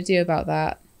what I'm going to do about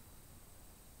that.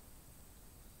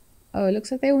 Oh, it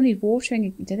looks like they all need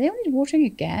watering. Do they all need watering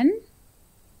again?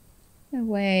 No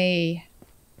way.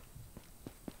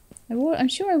 I'm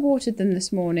sure I watered them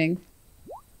this morning.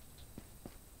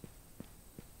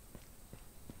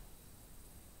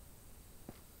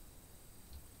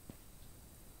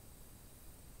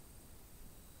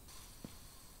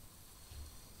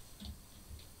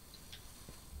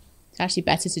 It's actually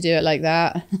better to do it like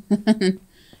that.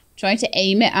 Trying to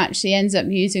aim it actually ends up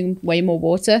using way more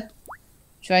water.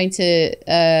 Trying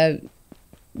to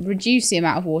reduce the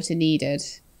amount of water needed.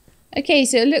 Okay,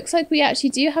 so it looks like we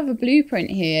actually do have a blueprint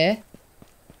here.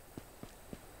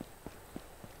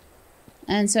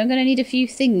 And so I'm going to need a few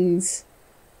things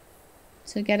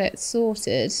to get it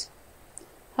sorted.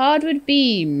 Hardwood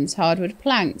beams, hardwood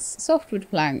planks, softwood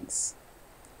planks.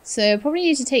 So probably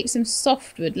need to take some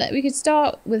softwood. We could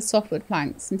start with softwood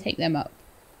planks and take them up.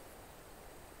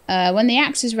 When the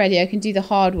axe is ready, I can do the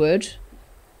hardwood.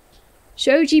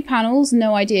 Shoji panels,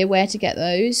 no idea where to get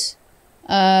those.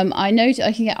 I know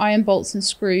I can get iron bolts and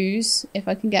screws. If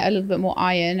I can get a little bit more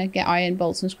iron, I can get iron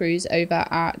bolts and screws over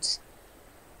at...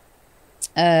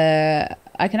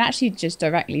 I can actually just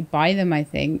directly buy them, I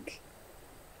think.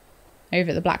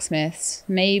 Over at the blacksmiths.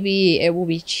 Maybe it will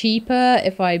be cheaper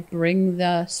if I bring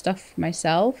the stuff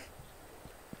myself.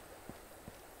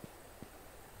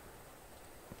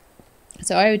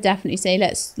 So I would definitely say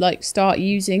let's start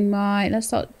using let's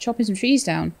start chopping some trees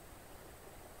down.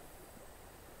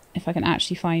 If I can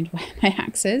actually find where my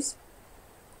axe is.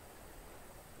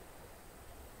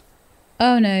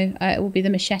 Oh no, it will be the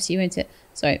machete, won't it?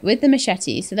 Sorry, with the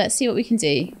machete. So let's see what we can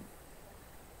do.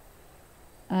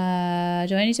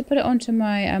 Do I need to put it onto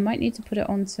my... I might need to put it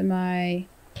onto my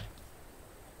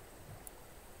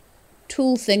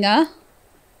tool thinger.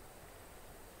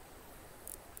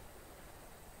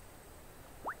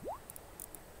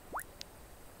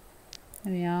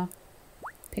 There we are.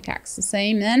 Pickaxe the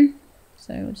same then.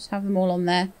 So we'll just have them all on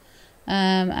there.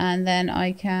 And then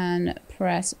I can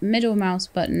press middle mouse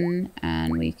button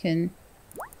and we can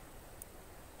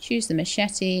choose the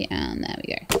machete and there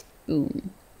we go.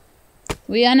 Boom.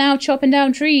 We are now chopping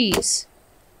down trees.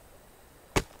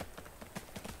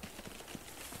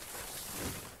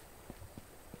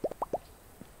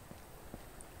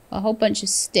 A whole bunch of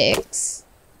sticks.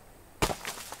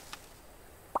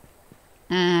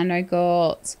 And I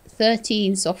got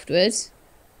 13 softwood.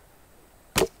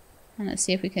 And let's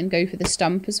see if we can go for the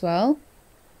stump as well.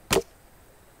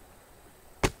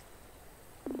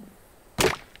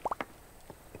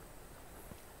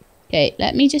 Okay,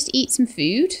 let me just eat some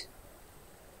food.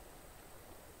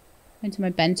 Into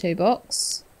my bento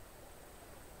box.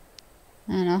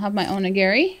 And I'll have my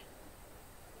onigiri.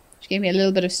 Which gave me a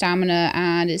little bit of stamina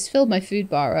and it's filled my food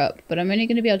bar up. But I'm only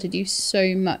going to be able to do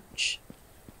so much.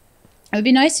 It would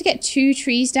be nice to get 2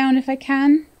 trees down if I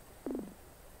can.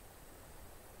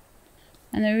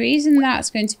 And the reason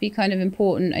that's going to be kind of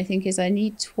important, I think, is I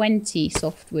need 20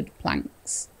 softwood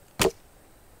planks.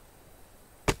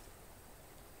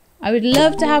 I would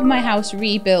love to have my house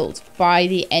rebuilt by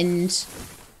the end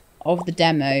of the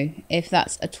demo, if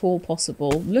that's at all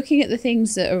possible. Looking at the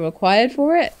things that are required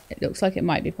for it, it looks like it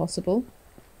might be possible.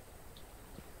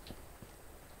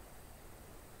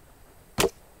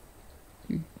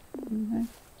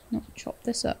 Not chop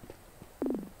this up.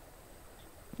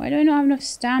 Why do I not have enough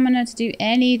stamina to do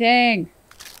anything?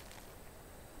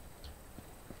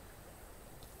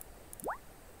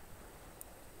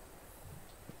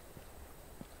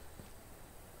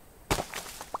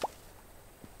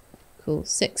 Cool,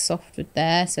 6 softwood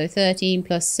there. So 13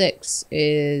 plus 6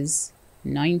 is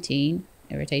 19,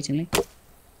 irritatingly.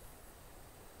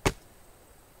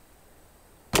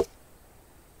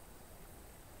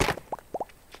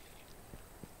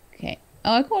 Okay.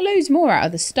 Oh, I got loads more out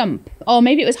of the stump. Oh,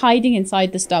 maybe it was hiding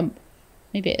inside the stump.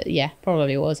 Maybe it, yeah,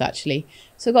 probably was actually.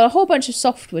 So I've got a whole bunch of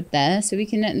softwood there, so we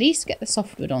can at least get the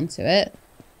softwood onto it.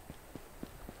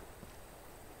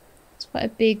 It's quite a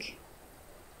big...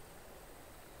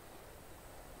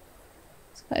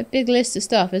 Quite a big list of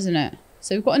stuff, isn't it?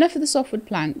 So we've got enough of the softwood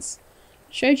planks.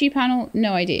 Shoji panel,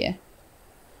 no idea.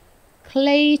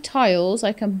 Clay tiles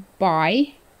I can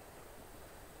buy.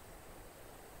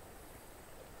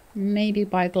 Maybe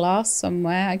buy glass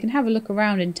somewhere. I can have a look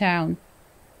around in town.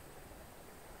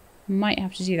 Might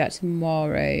have to do that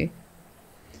tomorrow.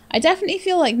 I definitely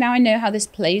feel like now I know how this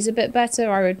plays a bit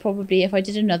better, I would probably, if I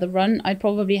did another run, I'd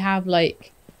probably have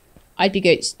like, I'd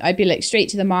be like straight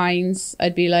to the mines.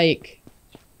 I'd be like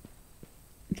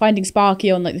finding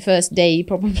Sparky on like the first day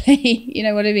probably. You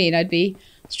know what I mean? I'd be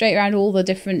straight around all the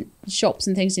different shops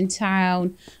and things in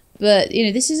town. But you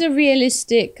know, this is a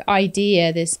realistic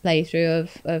idea, this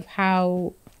playthrough of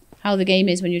how the game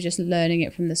is when you're just learning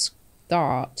it from the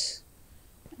start.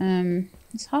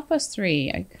 It's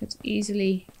 3:30. I could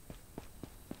easily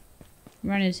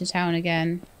run into town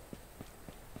again.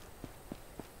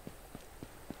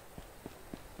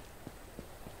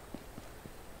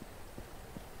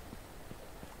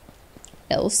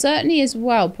 It'll certainly as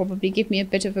well probably give me a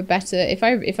bit of a better, if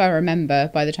I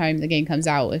remember by the time the game comes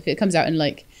out, if it comes out in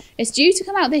like, it's due to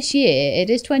come out this year, it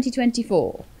is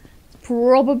 2024. It's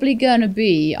probably gonna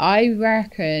be, I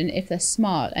reckon, if they're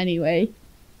smart anyway,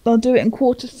 they'll do it in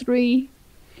Q3.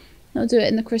 They'll do it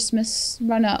in the Christmas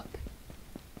run up.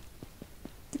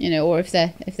 You know, or if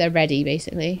they're ready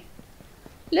basically.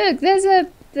 Look, there's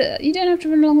you don't have to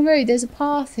run along the road, there's a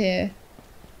path here.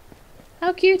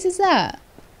 How cute is that?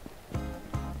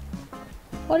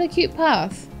 What a cute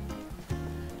path.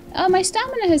 Oh, my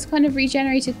stamina has kind of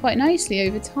regenerated quite nicely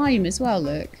over time as well,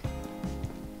 look.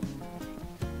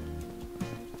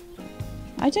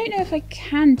 I don't know if I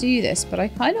can do this, but I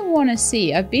kind of want to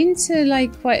see. I've been to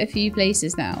like quite a few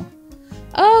places now.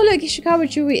 Oh, look, Ishikawa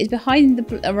Jewelry is behind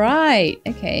the... Right,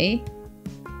 okay.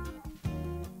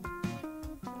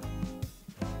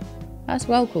 That's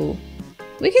well cool.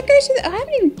 We could go to the... I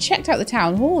haven't even checked out the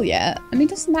town hall yet. I mean,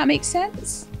 doesn't that make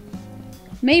sense?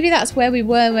 Maybe that's where we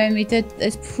were when we did...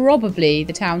 It's probably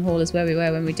the town hall is where we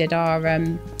were when we did our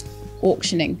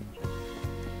auctioning.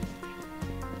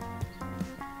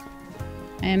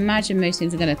 I imagine most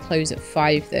things are going to close at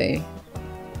 5 though.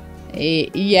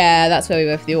 Yeah, that's where we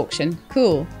were for the auction.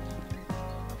 Cool.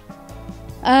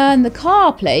 And the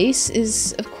car place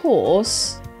is, of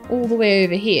course, all the way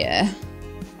over here.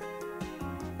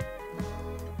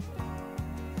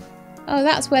 Oh,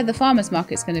 that's where the farmer's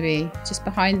market's going to be. Just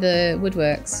behind the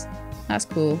woodworks. That's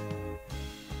cool.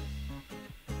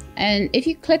 And if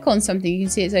you click on something, you can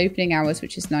see its opening hours,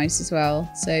 which is nice as well.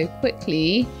 So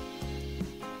quickly...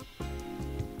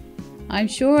 I'm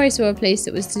sure I saw a place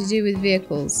that was to do with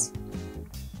vehicles.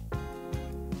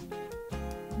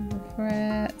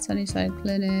 SunnySide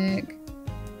Clinic.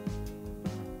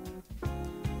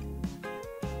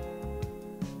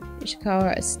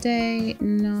 Ishikawa Estate.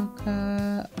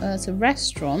 Naka. It's a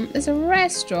restaurant. There's a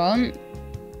restaurant.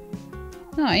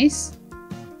 Nice.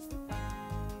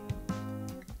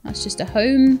 That's just a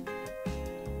home.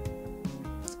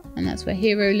 And that's where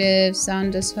Hero lives.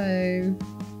 Sander's home.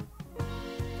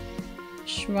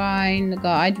 Shrine. God,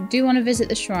 I do want to visit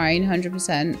the shrine,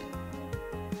 100%.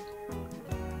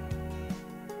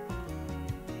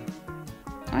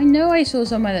 I know I saw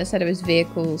somewhere that said it was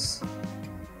vehicles.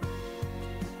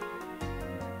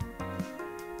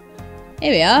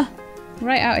 Here we are.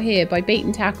 Right out here by Bait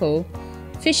and Tackle.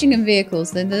 Fishing and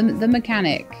vehicles, the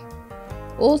mechanic.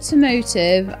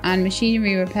 Automotive and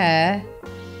machinery repair.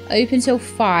 Open till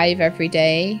 5 every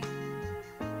day.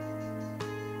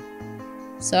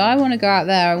 So I want to go out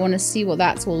there. I want to see what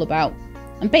that's all about.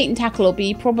 And Bait and Tackle will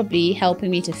be probably helping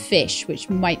me to fish,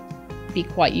 which might be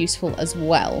quite useful as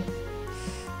well.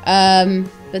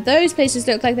 But those places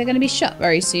look like they're going to be shut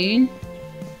very soon.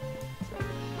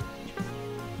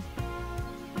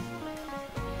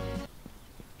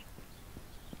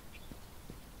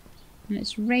 And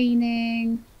it's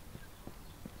raining.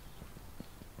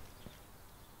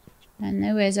 And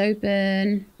nowhere's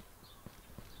open.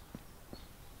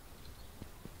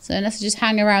 So unless I just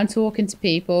hang around talking to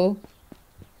people,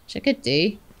 which I could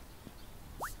do.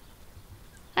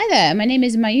 Hi there, my name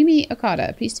is Mayumi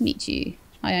Okada. Pleased to meet you.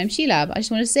 Hi, I'm Sheilab. I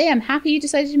just want to say I'm happy you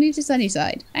decided to move to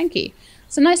SunnySide. Thank you.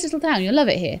 It's a nice little town. You'll love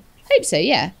it here. Hope so,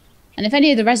 yeah. And if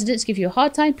any of the residents give you a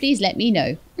hard time, please let me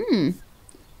know.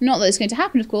 Not that it's going to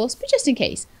happen, of course, but just in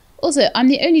case. Also, I'm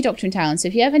the only doctor in town, so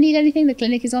if you ever need anything, the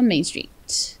clinic is on Main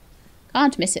Street.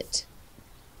 Can't miss it.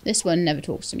 This one never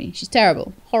talks to me. She's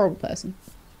terrible. Horrible person.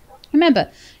 Remember,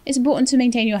 it's important to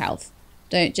maintain your health.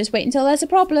 Don't just wait until there's a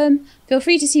problem. Feel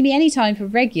free to see me anytime for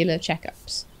regular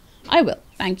checkups. I will.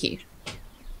 Thank you.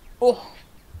 Oh.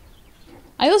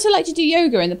 I also like to do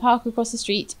yoga in the park across the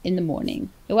street in the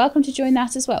morning. You're welcome to join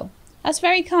that as well. That's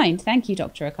very kind. Thank you,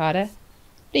 Dr. Okada.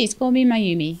 Please call me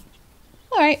Mayumi.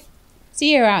 Alright.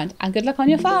 See you around. And good luck on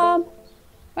your farm.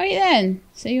 Right then.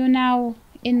 So you're now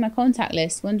in my contact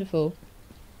list. Wonderful.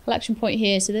 Collection point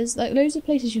here. So there's like loads of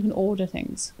places you can order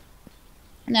things.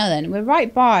 Now then, we're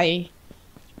right by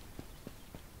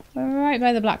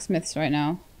the blacksmiths right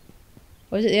now.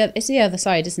 Or is it it's the other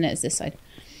side, isn't it? It's this side.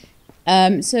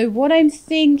 So what I'm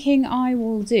thinking I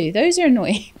will do... Those are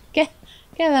annoying. Get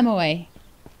them away.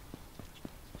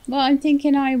 What I'm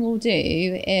thinking I will do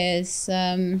is...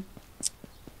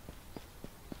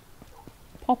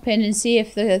 pop in and see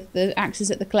if the axe is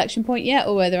at the collection point yet,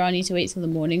 or whether I need to wait till the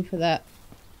morning for that.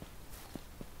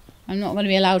 I'm not going to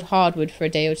be allowed hardwood for a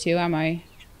day or two, am I?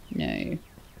 No.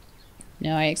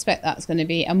 No, I expect that's going to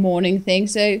be a morning thing.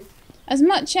 So, as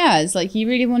much as, like, you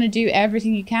really want to do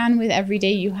everything you can with every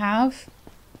day you have,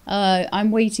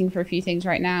 I'm waiting for a few things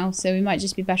right now, so we might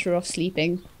just be better off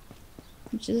sleeping.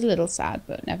 Which is a little sad,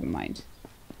 but never mind.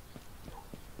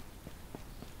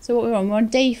 So what we're on? We're on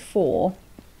day 4.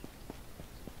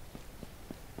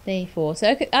 Day 4.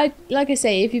 So, like I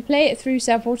say, if you play it through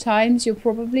several times, you'll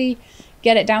probably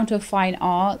get it down to a fine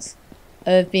art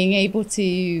of being able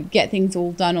to get things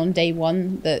all done on day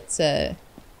 1 that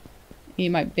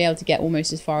you might be able to get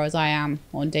almost as far as I am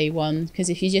on day 1. Because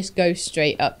if you just go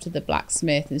straight up to the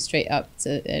blacksmith and straight up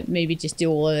to maybe just do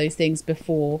all of those things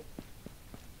before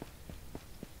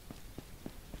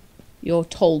you're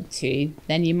told to,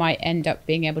 then you might end up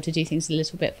being able to do things a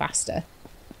little bit faster.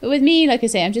 But with me, like I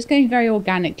say, I'm just going very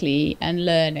organically and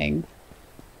learning.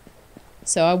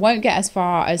 So I won't get as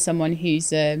far as someone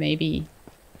who's maybe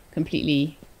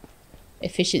completely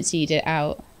efficiency'd it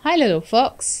out. Hi, little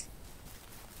fox.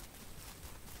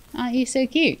 Aren't you so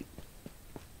cute?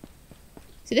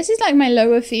 So this is like my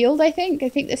lower field, I think. I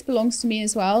think this belongs to me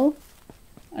as well.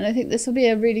 And I think this will be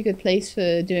a really good place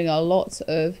for doing a lot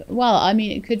of... Well, I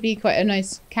mean, it could be quite a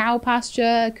nice cow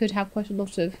pasture. It could have quite a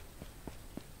lot of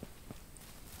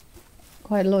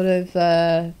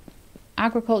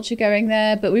agriculture going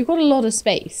there. But we've got a lot of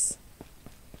space.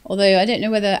 Although I don't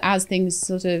know whether as things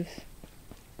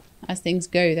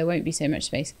go, there won't be so much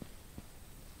space.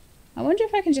 I wonder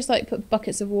if I can just like put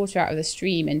buckets of water out of the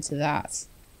stream into that.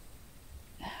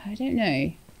 I don't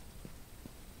know.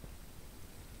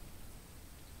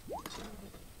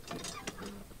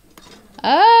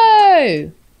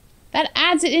 Oh! That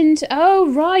adds it into...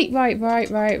 Oh, right.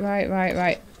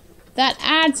 That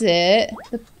adds it...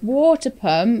 The water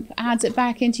pump adds it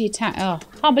back into your tank. Oh,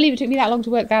 can't believe it took me that long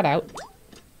to work that out.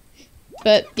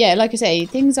 But, yeah, like I say,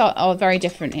 things are very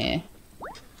different here.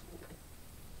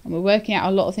 And we're working out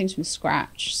a lot of things from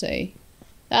scratch, so...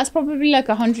 That's probably like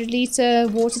a 100-litre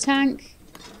water tank.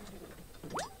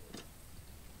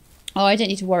 Oh, I don't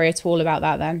need to worry at all about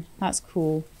that then. That's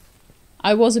cool.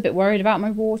 I was a bit worried about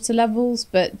my water levels,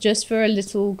 but just for a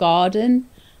little garden,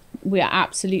 we are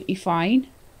absolutely fine.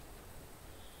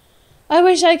 I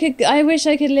wish I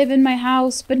could live in my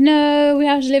house, but no, we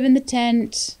have to live in the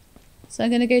tent. So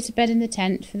I'm going to go to bed in the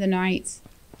tent for the night.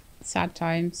 Sad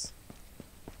times.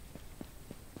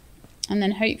 And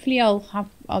then hopefully I'll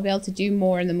be able to do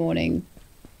more in the morning.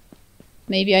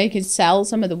 Maybe I could sell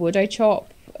some of the wood I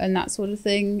chop and that sort of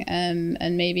thing, and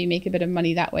maybe make a bit of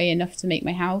money that way, enough to make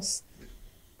my house.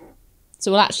 So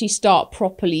we'll actually start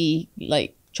properly,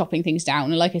 like, chopping things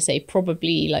down. And like I say,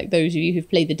 probably, like, those of you who've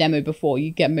played the demo before, you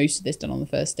get most of this done on the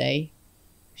first day.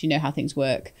 Because you know how things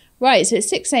work. Right, so it's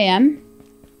 6 AM.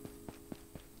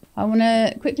 I want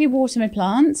to quickly water my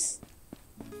plants.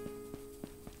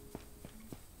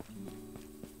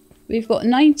 We've got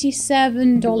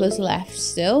 $97 left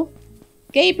still.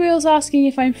 Gabriel's asking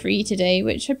if I'm free today,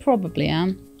 which I probably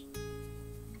am.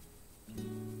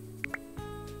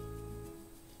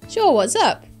 Sure, what's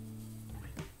up?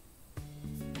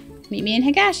 Meet me in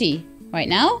Higashi. Right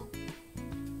now?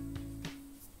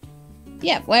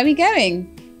 Yep, where are we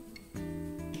going?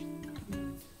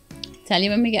 Tell you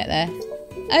when we get there.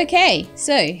 Okay,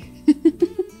 so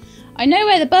I know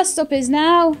where the bus stop is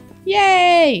now.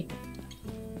 Yay!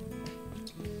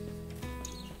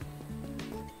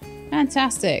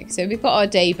 Fantastic. So we've got our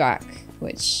day back,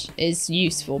 which is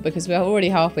useful because we're already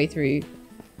halfway through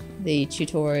the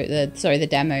tutorial. Sorry, the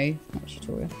demo. Not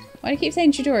tutorial. Why do I keep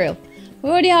saying tutorial?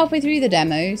 We're already halfway through the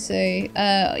demo, so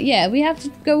yeah, we have to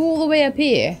go all the way up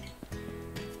here.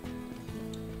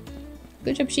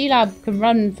 Good job Sheila can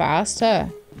run fast, huh?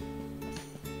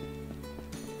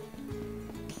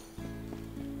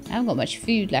 I haven't got much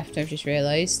food left, I've just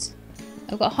realised.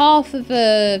 I've got half of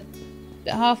a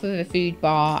food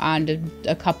bar and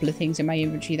a couple of things in my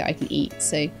inventory that I can eat,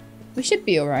 so we should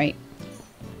be alright.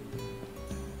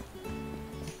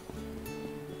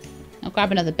 I'll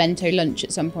grab another bento lunch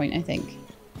at some point, I think.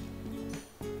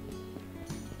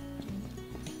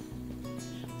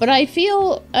 But I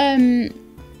feel, I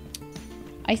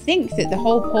think that the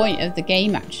whole point of the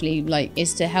game actually, like,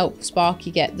 is to help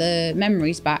Sparky get the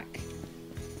memories back.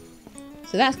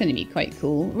 So that's going to be quite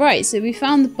cool. Right, so we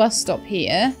found the bus stop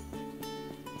here.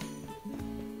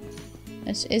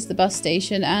 This is the bus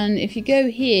station, and if you go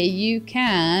here, you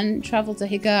can travel to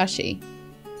Higashi.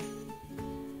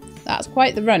 That's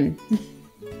quite the run.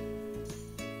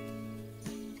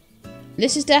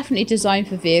 This is definitely designed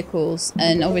for vehicles,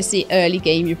 and obviously early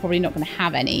game you're probably not going to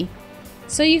have any.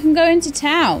 So you can go into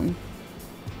town,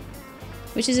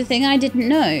 which is a thing I didn't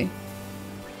know.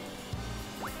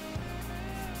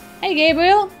 Hey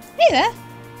Gabriel. Hey there.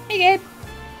 Hey Gabe.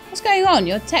 What's going on?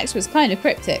 Your text was kind of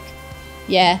cryptic.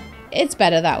 Yeah, it's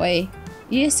better that way.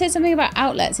 You said something about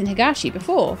outlets in Higashi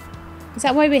before. Is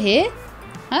that why we're here?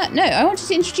 No, I wanted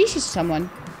to introduce you to someone.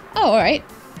 Oh, alright.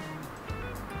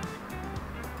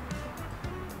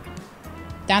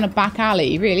 Down a back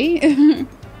alley, really?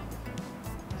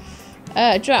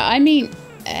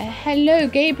 Hello,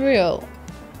 Gabriel.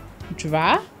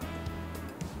 Dra?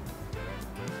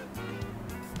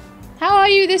 How are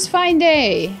you this fine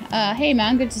day? Hey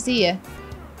man, good to see you.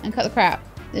 And cut the crap.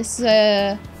 This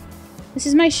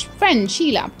is my friend,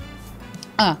 Sheila.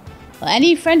 Well,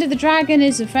 any friend of the dragon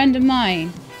is a friend of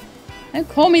mine. Don't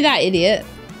call me that, idiot.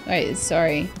 Right,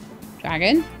 sorry.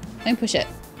 Dragon? Don't push it.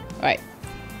 Right.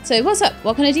 So, what's up?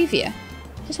 What can I do for you?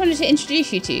 Just wanted to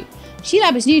introduce you to.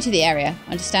 Sheila is new to the area,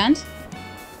 understand?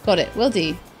 Got it, will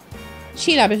do.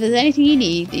 Sheila, if there's anything you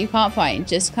need that you can't find,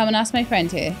 just come and ask my friend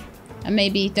here. And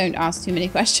maybe don't ask too many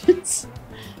questions.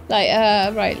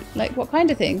 Right, like what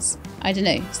kind of things? I don't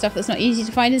know. Stuff that's not easy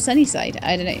to find in SunnySide.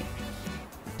 I don't know.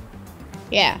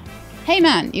 Yeah. Hey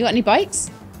man, you got any bikes?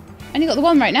 Only got the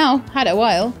one right now. Had it a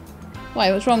while.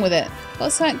 Why, what's wrong with it?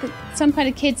 Got some kind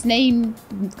of kid's name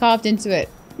carved into it.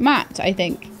 Matt, I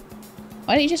think.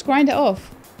 Why don't you just grind it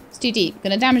off? It's too deep.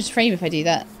 Gonna damage the frame if I do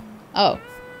that. Oh.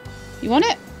 You want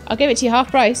it? I'll give it to you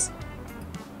half price.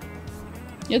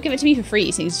 You'll give it to me for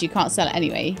free since you can't sell it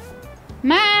anyway.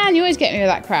 Man, you always get me with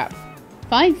that crap.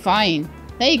 Fine, fine.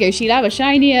 There you go, Sheila. A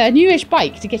shiny, newish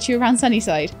bike to get you around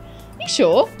SunnySide. You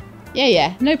sure?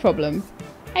 Yeah, no problem.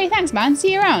 Hey, thanks, man.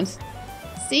 See you around.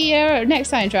 See you next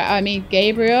time,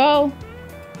 Gabriel.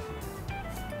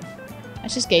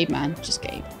 That's just Gabe, man. Just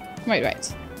Gabe.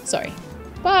 Right. Sorry.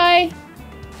 Bye.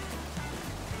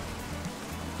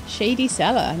 Shady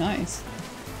seller. Nice.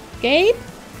 Gabe?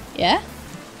 Yeah?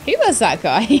 Who was that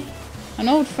guy? An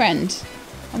old friend.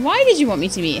 And why did you want me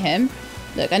to meet him?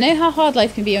 Look, I know how hard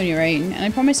life can be on your own, and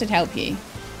I promised I'd help you.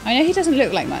 I know he doesn't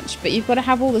look like much, but you've got to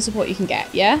have all the support you can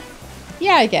get, yeah?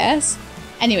 Yeah, I guess.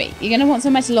 Anyway, you're going to want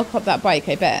somewhere to lock up that bike,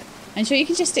 I bet. I'm sure you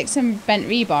can just stick some bent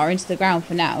rebar into the ground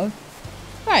for now.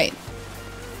 Right.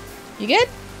 You good?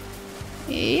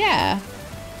 Yeah.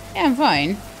 Yeah, I'm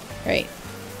fine. Great.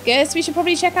 Guess we should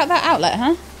probably check out that outlet,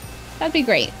 huh? That'd be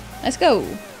great. Let's go.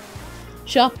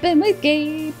 Shopping with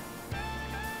Gabe.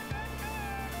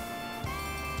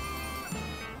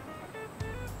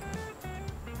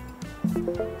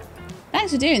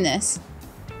 Thanks for doing this.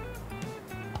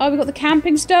 Oh, we've got the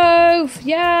camping stove.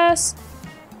 Yes.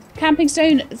 Camping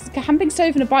stove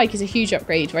and a bike is a huge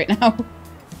upgrade right now.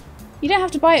 You don't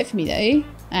have to buy it for me though.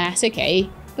 It's okay.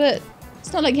 But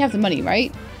it's not like you have the money,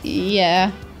 right?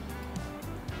 Yeah.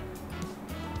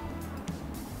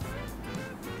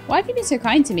 Why have you been so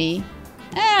kind to me?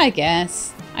 I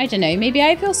guess. I don't know. Maybe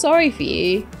I feel sorry for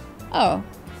you. Oh.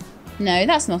 No,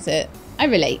 that's not it. I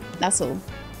relate. That's all.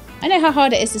 I know how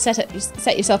hard it is to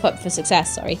set yourself up for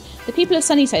success, sorry. The people of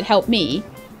SunnySide helped me,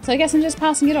 so I guess I'm just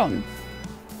passing it on.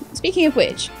 Speaking of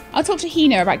which, I'll talk to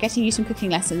Hina about getting you some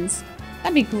cooking lessons.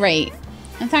 That'd be great.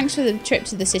 And thanks for the trip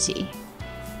to the city.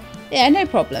 Yeah, no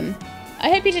problem.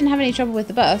 I hope you didn't have any trouble with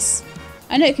the bus.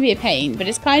 I know it can be a pain, but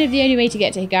it's kind of the only way to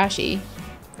get to Higashi.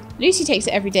 Lucy takes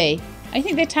it every day. I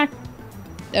think the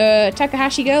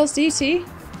Takahashi girls do too.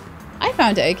 I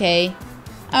found it okay.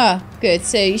 Ah, good.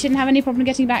 So you shouldn't have any problem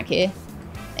getting back here.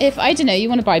 If, I don't know, you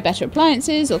want to buy better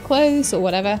appliances or clothes or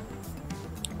whatever.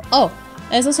 Oh,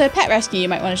 there's also a pet rescue you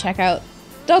might want to check out.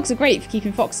 Dogs are great for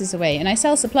keeping foxes away, and I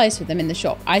sell supplies for them in the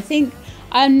shop. I think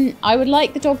I would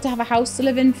like the dog to have a house to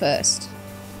live in first.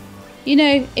 You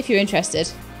know, if you're interested.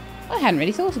 I hadn't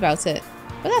really thought about it,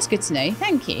 but that's good to know.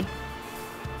 Thank you.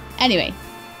 Anyway,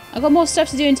 I've got more stuff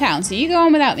to do in town, so you go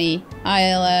on without me.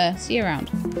 I'll see you around.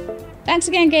 Thanks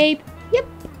again, Gabe. Yep.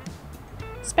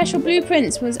 Special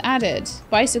blueprints was added.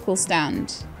 Bicycle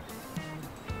stand.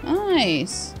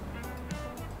 Nice.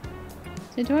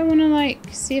 So do I want to, like,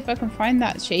 see if I can find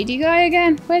that shady guy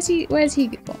again? Where's he? Where's he?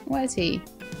 Where's he?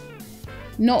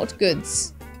 Not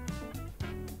goods.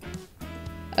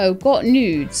 Oh, got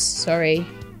nudes. Sorry.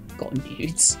 Got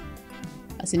nudes.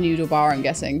 That's a noodle bar, I'm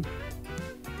guessing.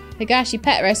 Higashi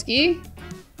Pet Rescue.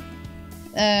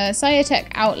 Sciotech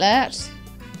Outlet.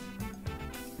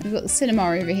 We've got the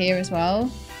cinema over here as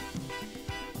well.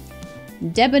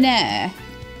 Debonair.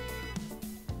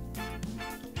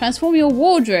 Transform your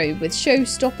wardrobe with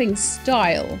show-stopping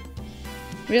style.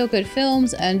 Real good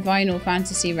films and vinyl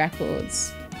fantasy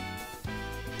records.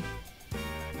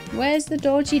 Where's the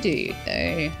dodgy dude,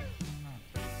 though?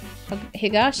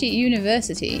 Higashi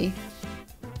University.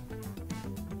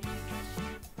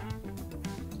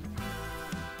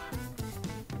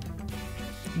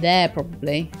 There,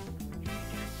 probably.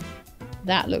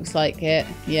 That looks like it.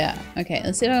 Yeah. Okay,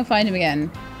 let's see if I can find him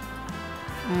again.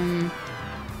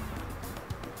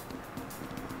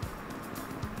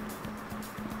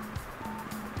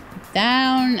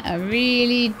 Down a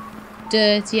really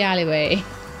dirty alleyway.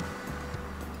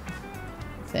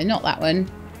 So not that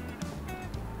one.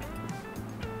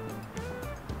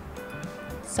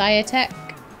 Sciotech.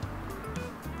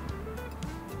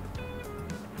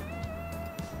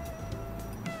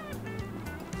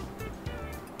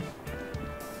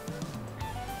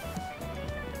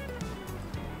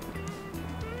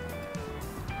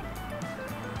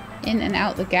 In and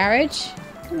out the garage.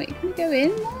 Wait, can we go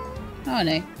in? Oh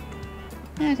no.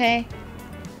 Okay.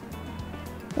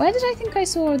 Where did I think I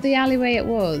saw the alleyway it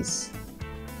was?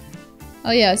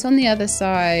 Oh yeah, it's on the other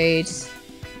side.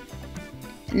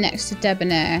 Next to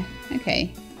Debonair.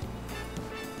 Okay.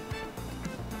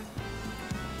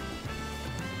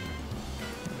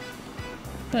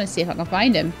 I want to see if I can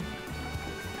find him.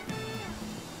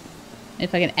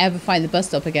 If I can ever find the bus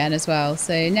stop again as well.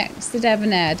 So next to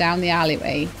Debonair, down the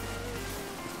alleyway.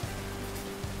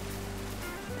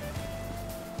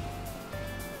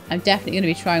 I'm definitely going to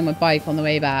be trying my bike on the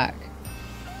way back.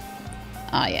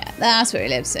 Ah, yeah, that's where he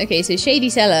lives. Okay, so Shady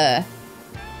Cellar.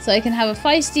 So I can have a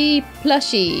feisty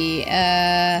plushie.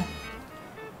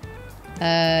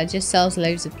 Just sells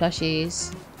loads of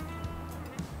plushies.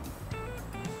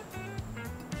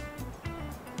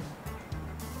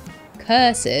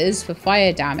 Curses for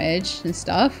fire damage and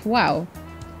stuff. Wow.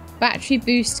 Battery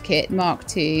boost kit Mark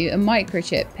II, a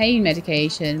microchip, pain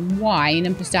medication, wine,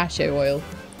 and pistachio oil.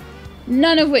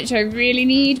 None of which I really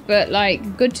need, but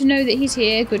like, good to know that he's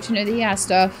here. Good to know that he has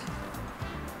stuff.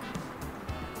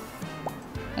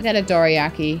 I'll get a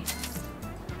dorayaki.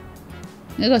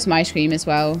 I've got some ice cream as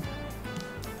well.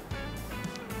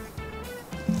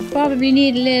 Probably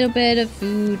need a little bit of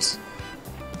food.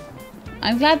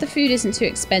 I'm glad the food isn't too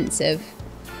expensive.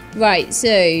 Right,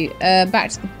 so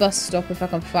back to the bus stop if I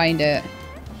can find it.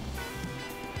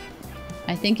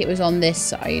 I think it was on this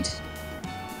side.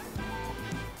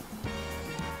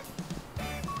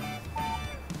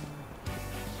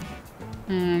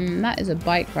 That is a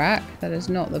bike rack. That is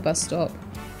not the bus stop.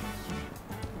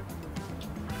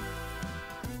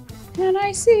 Can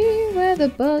I see where the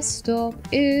bus stop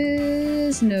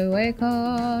is? No, I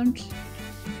can't.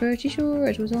 Pretty sure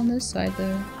it was on this side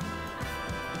though.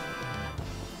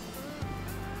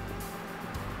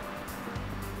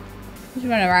 Just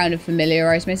run around and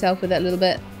familiarise myself with it a little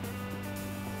bit.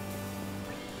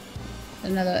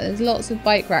 There's lots of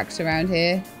bike racks around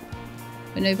here,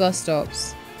 but no bus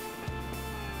stops.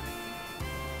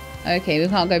 Okay, we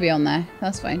can't go beyond there.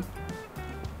 That's fine.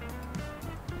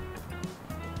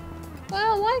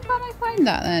 Well, why can't I find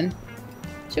that then?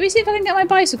 Shall we see if I can get my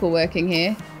bicycle working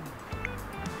here?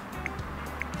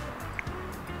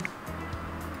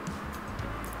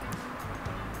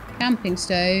 Camping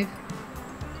stove.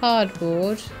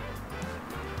 Cardboard.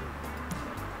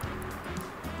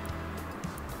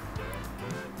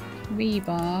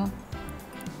 Rebar.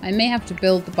 I may have to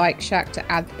build the bike shack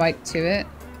to add the bike to it.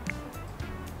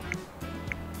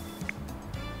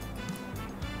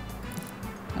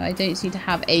 I don't seem to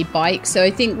have a bike. So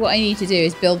I think what I need to do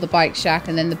is build the bike shack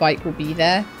and then the bike will be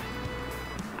there.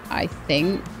 I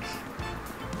think.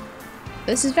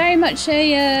 This is very much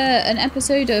a an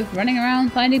episode of running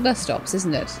around finding bus stops,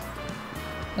 isn't it?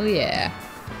 Oh yeah.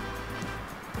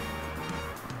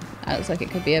 That looks like it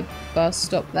could be a bus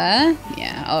stop there.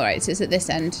 Yeah, alright, so it's at this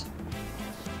end.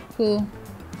 Cool.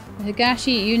 The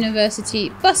Higashi University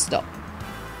bus stop.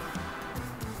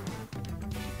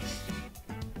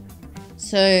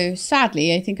 So,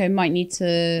 sadly, I think I might need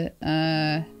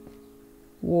to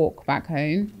walk back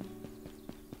home.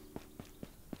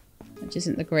 Which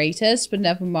isn't the greatest, but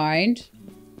never mind.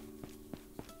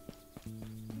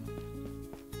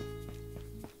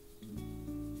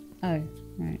 Oh,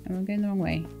 right. Am I going the wrong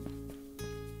way?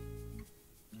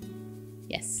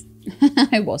 Yes.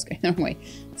 I was going the wrong way.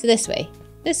 So this way.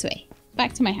 This way.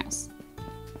 Back to my house.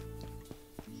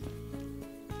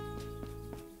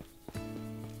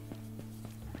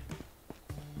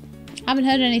 Haven't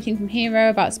heard anything from Hero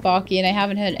about Sparky, and I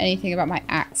haven't heard anything about my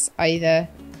axe either.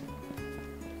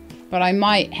 But I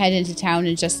might head into town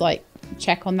and just, like,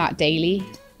 check on that daily.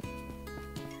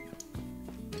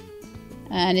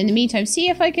 And in the meantime, see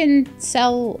if I can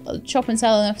chop and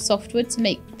sell enough softwood to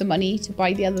make the money to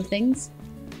buy the other things.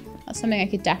 That's something I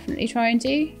could definitely try and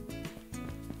do.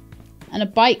 And a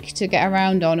bike to get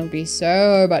around on would be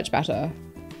so much better.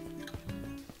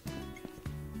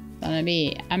 That'd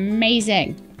be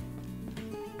amazing.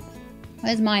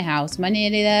 Where's my house? Am I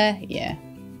nearly there? Yeah.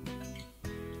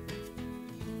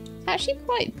 It's actually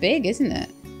quite big, isn't it?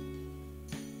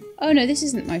 Oh no, this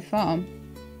isn't my farm.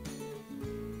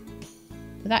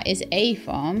 That is a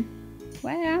farm.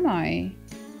 Where am I?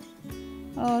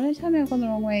 Oh, don't tell me I've gone the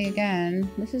wrong way again.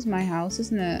 This is my house,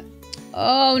 isn't it?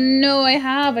 Oh no, I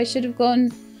have. I should have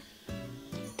gone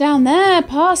down there,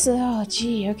 past it. Oh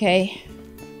gee, okay.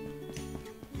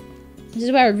 This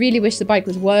is where I really wish the bike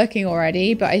was working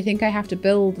already, but I think I have to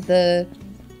build the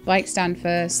bike stand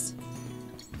first.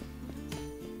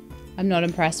 I'm not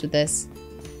impressed with this.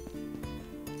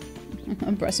 I'm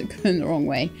impressed with going the wrong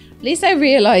way. At least I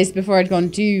realised before I'd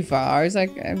gone too far. I was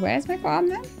like, where's my farm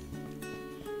then?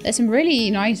 There's some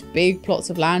really nice big plots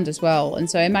of land as well. And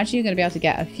so I imagine you're going to be able to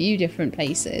get a few different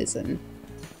places. And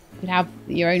you could have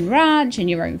your own ranch and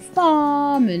your own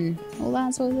farm and all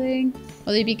that sort of thing.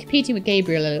 Well, you'd be competing with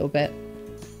Gabriel a little bit.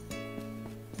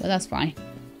 But that's fine.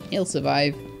 He'll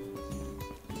survive.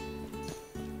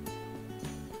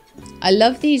 I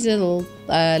love these little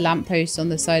lampposts on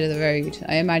the side of the road.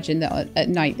 I imagine that at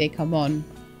night they come on.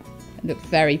 It looks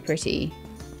very pretty.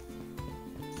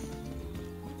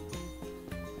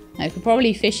 I could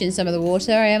probably fish in some of the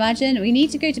water, I imagine. We need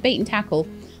to go to bait and tackle.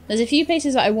 There's a few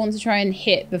places that I want to try and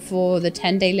hit before the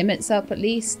 10-day limit's up, at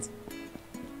least.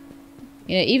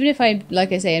 You know, even if I,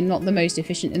 like I say, I'm not the most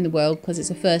efficient in the world because it's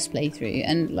a first playthrough.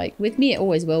 And, like, with me it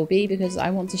always will be because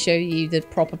I want to show you the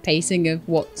proper pacing of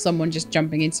what someone just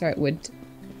jumping into it would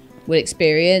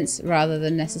experience rather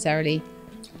than necessarily...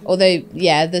 Although,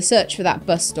 yeah, the search for that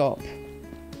bus stop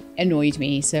annoyed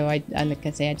me. So, like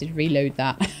I say, I did reload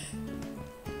that.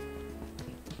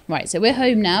 Right, so we're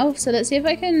home now. So let's see if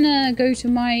I can go to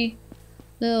my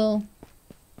little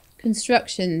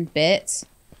construction bit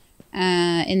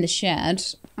in the shed.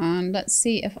 And let's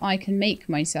see if I can make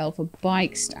myself a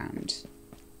bike stand.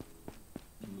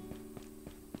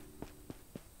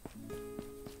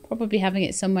 Probably having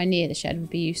it somewhere near the shed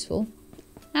would be useful.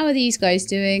 How are these guys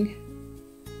doing?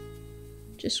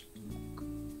 Just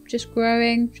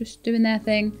growing, just doing their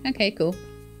thing. Okay, cool.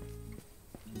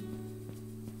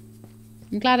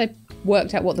 I'm glad I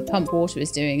worked out what the pump water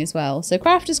is doing as well. So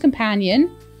crafter's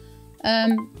companion.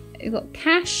 You've got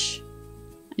cash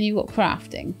and you've got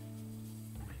crafting.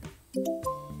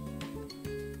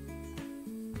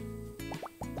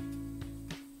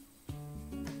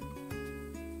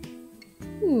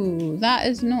 Ooh, that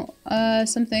is not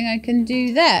something I can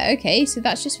do there. Okay, so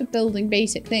that's just for building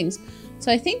basic things. So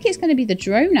I think it's going to be the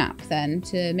drone app then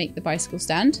to make the bicycle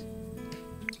stand.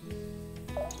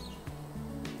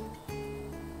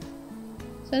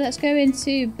 So let's go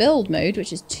into build mode,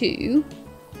 which is 2.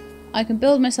 I can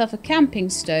build myself a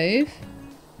camping stove.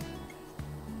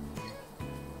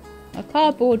 A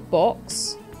cardboard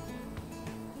box.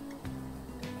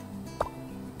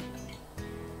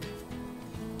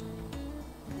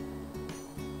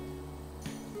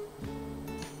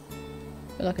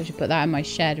 I feel like I should put that in my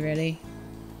shed, really.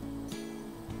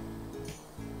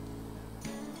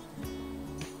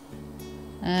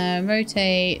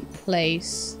 Rotate,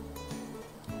 place.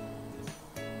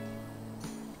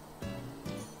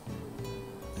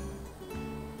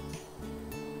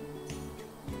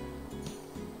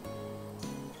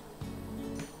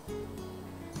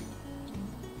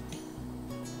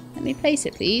 Let me place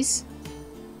it, please.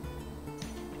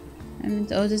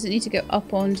 And oh, does it need to go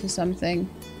up onto something?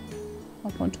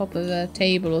 Up on top of a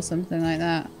table or something like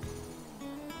that.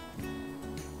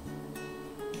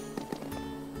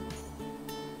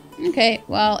 Okay,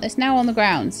 well, it's now on the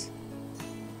ground.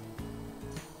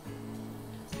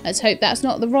 Let's hope that's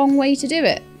not the wrong way to do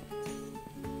it.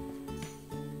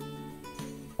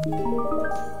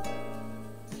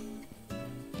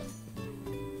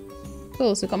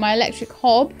 Cool, so I've got my electric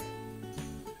hob.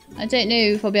 I don't know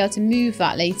if I'll be able to move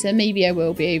that later. Maybe I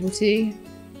will be able to.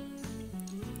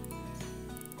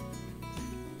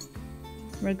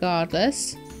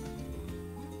 Regardless.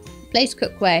 Place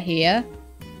cookware here.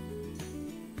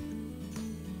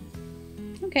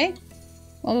 Okay.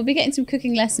 Well, we'll be getting some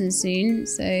cooking lessons soon,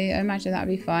 so I imagine that'll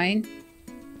be fine.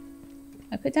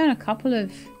 I put down a couple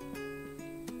of...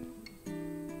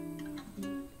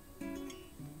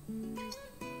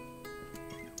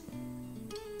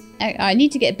 I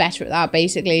need to get better at that,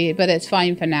 basically, but it's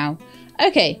fine for now.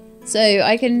 Okay, so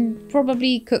I can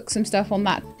probably cook some stuff on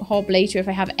that hob later if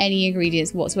I have any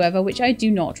ingredients whatsoever, which I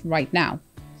do not right now.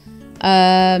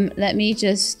 Let me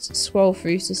just scroll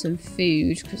through to some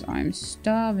food, because I'm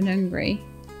starving hungry.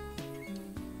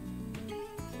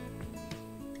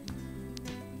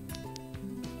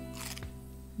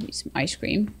 Need some ice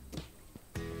cream.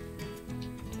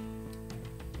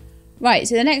 Right,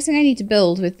 so the next thing I need to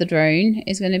build with the drone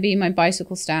is going to be my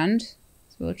bicycle stand.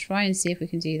 So we'll try and see if we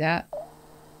can do that.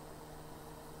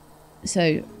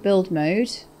 So, build mode.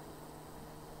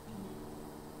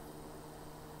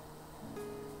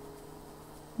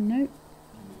 Nope.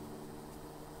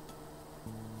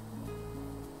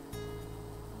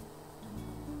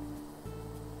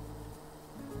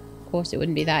 Of course it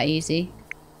wouldn't be that easy.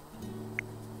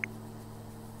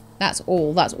 That's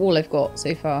all I've got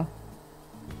so far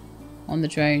on the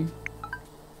drone.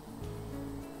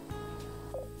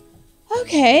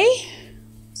 Okay,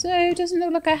 so it doesn't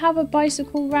look like I have a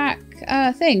bicycle rack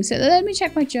thing. So let me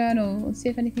check my journal and see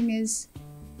if anything is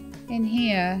in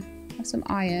here. I have some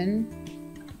iron.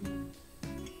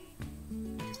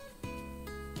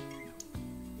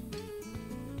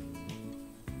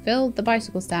 Build the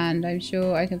bicycle stand. I'm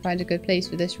sure I can find a good place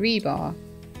for this rebar.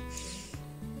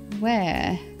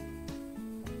 Where?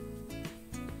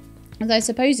 As I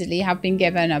supposedly have been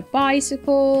given a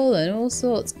bicycle and all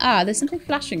sorts. Ah, there's something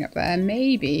flashing up there.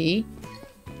 Maybe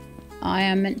I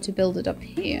am meant to build it up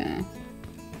here.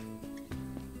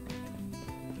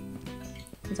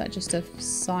 Is that just a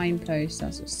signpost?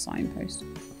 That's a signpost.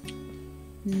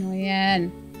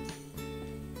 Annoying.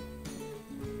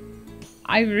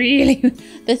 I really...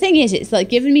 The thing is, it's like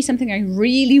giving me something I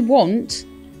really want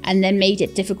and then made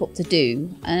it difficult to do.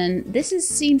 And this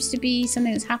seems to be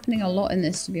something that's happening a lot in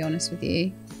this, to be honest with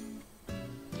you.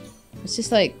 It's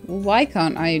just like, well, why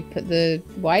can't I put the...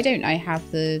 Why don't I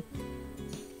have the...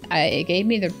 It gave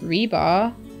me the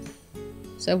rebar.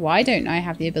 So why don't I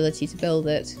have the ability to build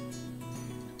it?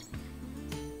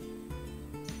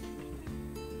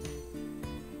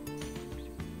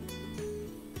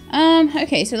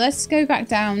 Okay, so let's go back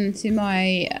down to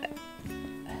my...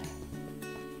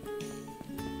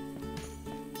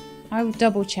 I will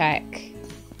double check.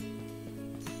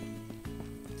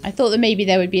 I thought that maybe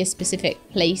there would be a specific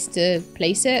place to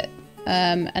place it.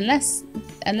 Unless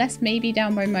maybe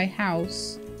down by my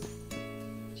house.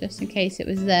 Just in case it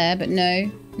was there, but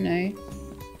no,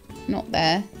 not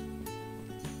there.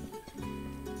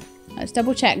 Let's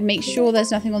double check, make sure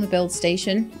there's nothing on the build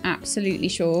station. Absolutely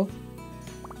sure.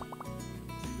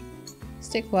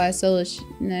 Stick wire, solar,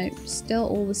 no, still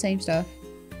all the same stuff.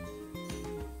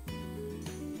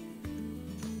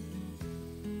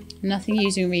 Nothing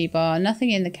using rebar,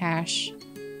 nothing in the cache.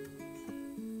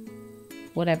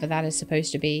 Whatever that is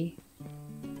supposed to be.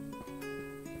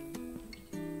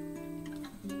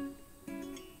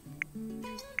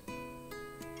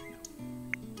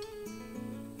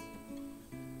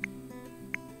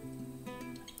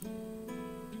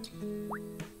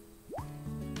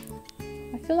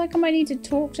 I feel like I might need to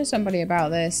talk to somebody about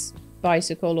this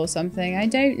bicycle or something. I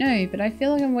don't know, but I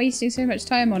feel like I'm wasting so much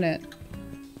time on it.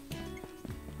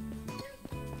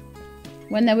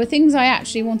 When there were things I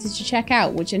actually wanted to check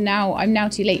out, which I'm now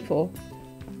too late for.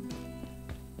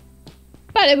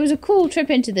 But it was a cool trip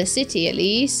into the city, at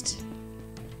least.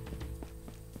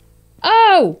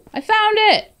 Oh! I found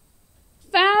it!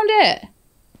 Found it!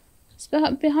 It's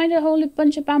behind a whole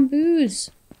bunch of bamboos.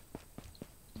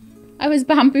 I was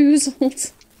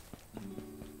bamboozled.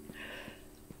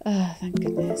 Oh, thank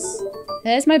goodness.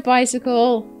 There's my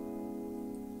bicycle.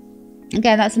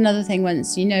 Again, that's another thing.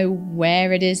 Once you know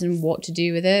where it is and what to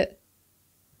do with it,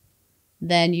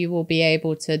 then you will be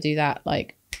able to do that,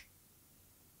 like,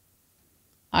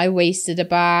 I wasted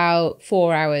about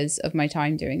 4 hours of my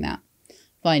time doing that,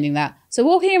 finding that. So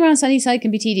walking around SunnySide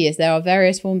can be tedious. There are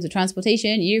various forms of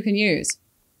transportation you can use.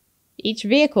 Each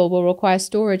vehicle will require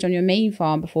storage on your main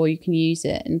farm before you can use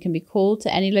it and can be called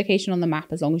to any location on the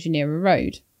map as long as you're near a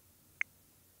road.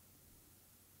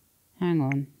 Hang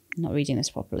on, I'm not reading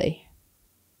this properly.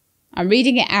 I'm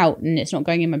reading it out and it's not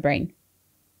going in my brain.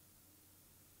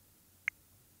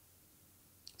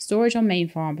 Storage on main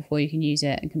farm before you can use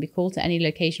it and can be called to any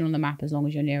location on the map as long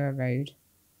as you're near a road.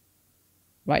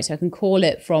 Right, so I can call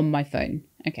it from my phone.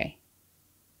 Okay.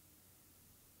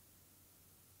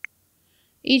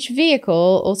 Each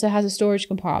vehicle also has a storage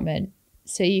compartment,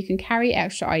 so you can carry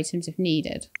extra items if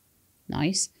needed.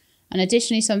 Nice. And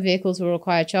additionally, some vehicles will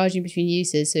require charging between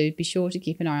uses, so be sure to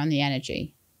keep an eye on the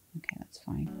energy. Okay, that's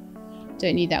fine.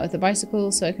 Don't need that with the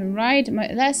bicycle, so I can ride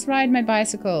my... Let's ride my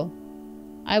bicycle.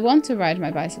 I want to ride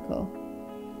my bicycle.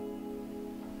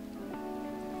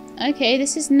 Okay,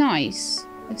 this is nice.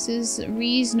 This is a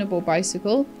reasonable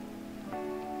bicycle.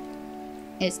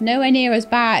 It's nowhere near as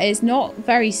bad. It's not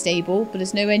very stable, but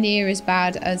it's nowhere near as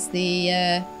bad as the...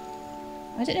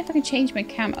 I don't know if I can change my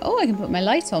camera. Oh, I can put my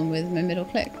light on with my middle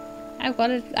click. I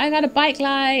got a bike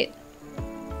light.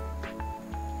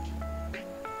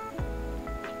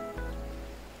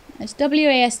 It's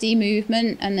WASD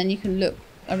movement, and then you can look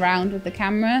around with the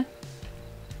camera.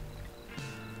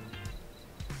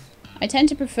 I tend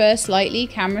to prefer slightly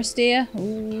camera steer.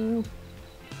 Ooh.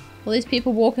 All these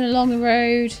people walking along the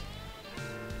road.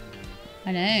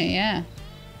 I know, yeah.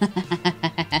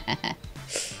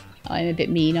 I'm a bit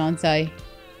mean, aren't I?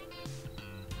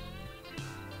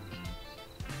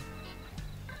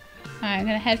 Alright, I'm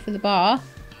gonna head for the bar.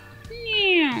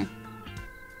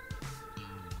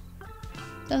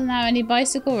 Doesn't have any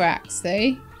bicycle racks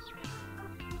though.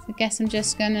 So I guess I'm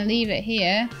just gonna leave it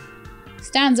here.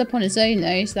 Stands up on its own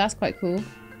though, so that's quite cool.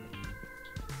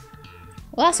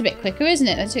 Well, that's a bit quicker, isn't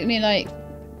it? That took me like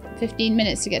 15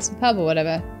 minutes to get to the pub or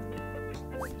whatever.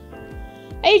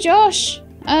 Hey Josh!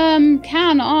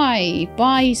 Can I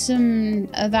buy some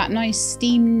of that nice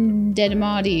steamed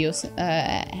edamame or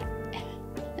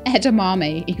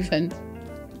edamame even?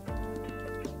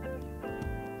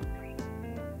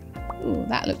 Ooh,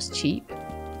 that looks cheap.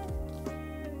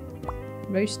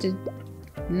 Roasted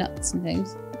nuts and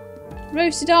things.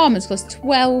 Roasted almonds cost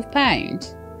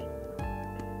 £12.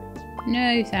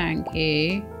 No, thank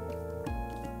you.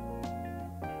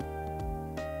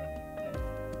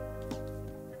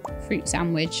 Fruit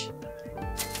sandwich.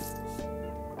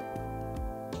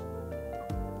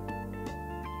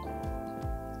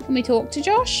 Can we talk to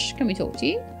Josh? Can we talk to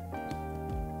you?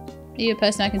 Are you a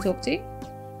person I can talk to?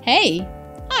 Hey!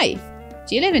 Hi!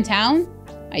 Do you live in town?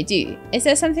 I do. Is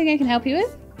there something I can help you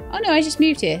with? Oh no, I just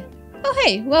moved here. Oh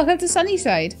hey, welcome to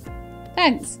SunnySide.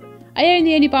 Thanks. I own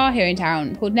the only bar here in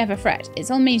town called Never Fret.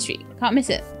 It's on Main Street. Can't miss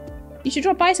it. You should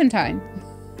drop by sometime.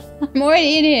 I'm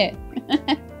already in here.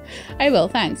 I will,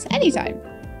 thanks. Anytime.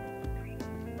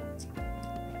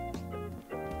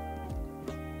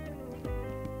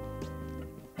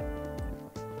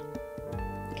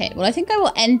 Okay, well I think I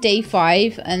will end day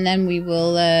 5 and then we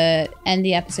will end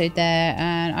the episode there,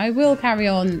 and I will carry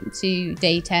on to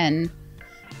day 10.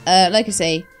 Like I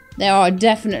say, there are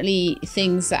definitely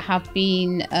things that have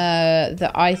been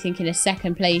that I think in a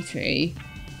second playthrough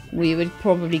we would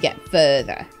probably get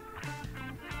further.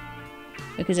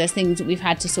 Because there's things that we've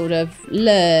had to sort of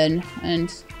learn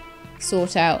and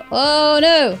sort out. Oh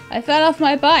no! I fell off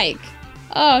my bike!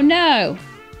 Oh no!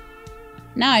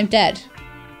 Now I'm dead.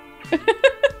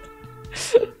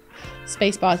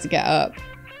 Spacebar to get up.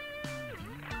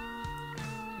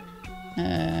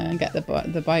 Get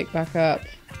the bike back up.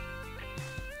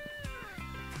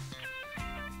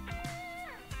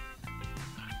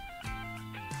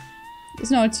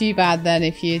 It's not too bad then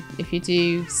if you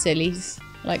do sillies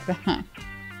like that.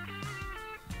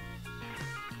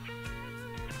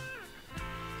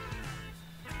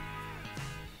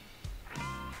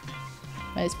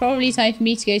 But it's probably time for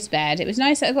me to go to bed. It was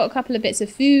nice that I got a couple of bits of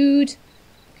food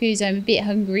because I'm a bit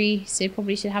hungry, so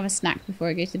probably should have a snack before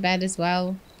I go to bed as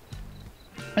well.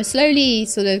 I'm slowly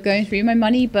sort of going through my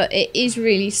money, but it is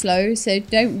really slow, so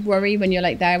don't worry when you're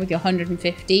like there with your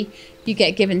 150. You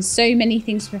get given so many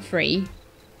things for free.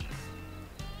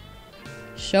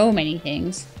 So many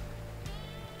things.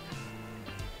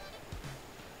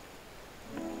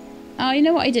 Oh, you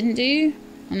know what I didn't do?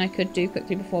 And I could do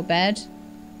quickly before bed.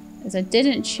 Is I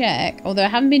didn't check, although I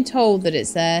haven't been told that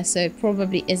it's there, so it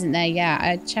probably isn't there yet.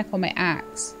 I'd check on my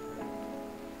axe.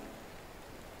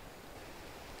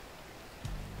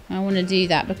 I want to do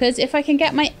that because if I can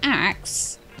get my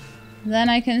axe Then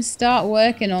I can start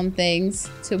working on things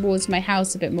towards my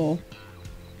house a bit more.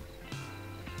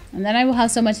 And then I will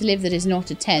have somewhere to live that is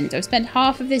not a tent. I've spent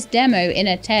half of this demo in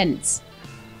a tent.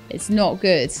 It's not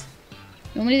good.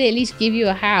 Normally they at least give you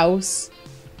a house.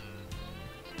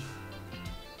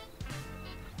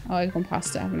 Oh, I've gone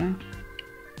past it, haven't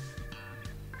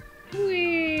I?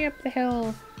 Whee, up the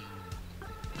hill.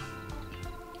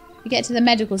 You get to the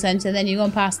medical centre, then you've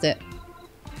gone past it.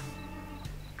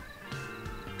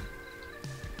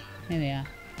 Here we are.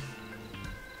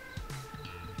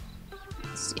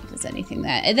 Let's see if there's anything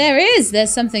there. There is!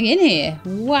 There's something in here.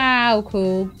 Wow,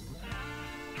 cool.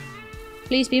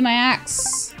 Please be my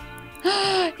axe.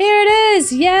 Here it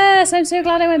is! Yes! I'm so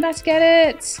glad I went back to get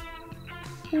it.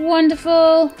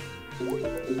 Wonderful.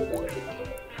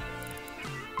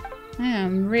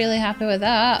 I'm really happy with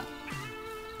that.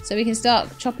 So we can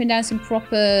start chopping down some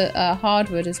proper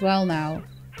hardwood as well now.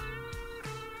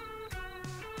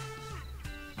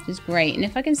 Which is great. And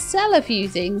if I can sell a few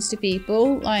things to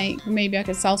people, like maybe I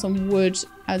could sell some wood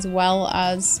as well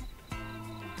as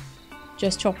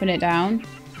just chopping it down,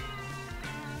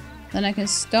 then I can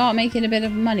start making a bit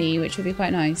of money, which would be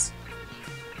quite nice.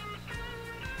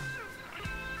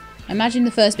 I imagine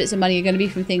the first bits of money are going to be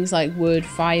from things like wood,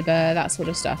 fibre, that sort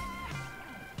of stuff.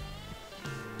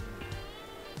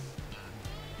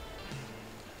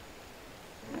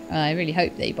 I really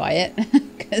hope they buy it,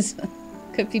 because it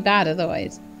could be bad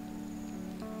otherwise.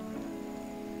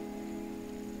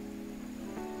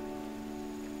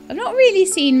 I've not really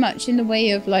seen much in the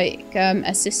way of like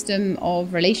a system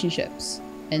of relationships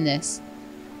in this.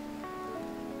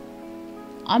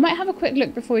 I might have a quick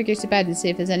look before we go to bed and see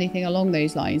if there's anything along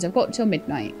those lines. I've got till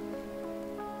midnight.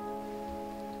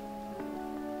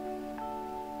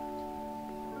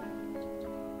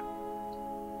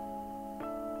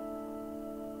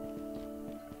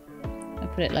 I'll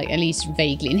put it like at least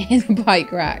vaguely near the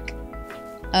bike rack.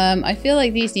 I feel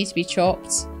like these need to be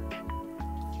chopped.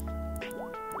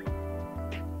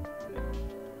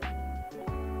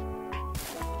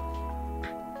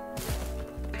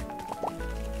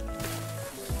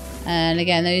 And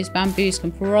again, those bamboos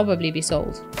can probably be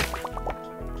sold.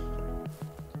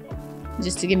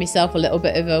 Just to give myself a little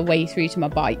bit of a way through to my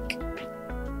bike.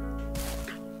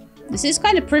 This is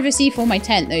kind of privacy for my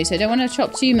tent though, so I don't want to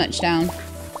chop too much down.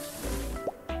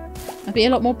 I'll be a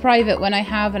lot more private when I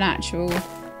have an actual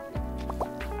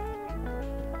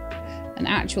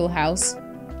house.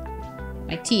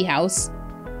 My tea house.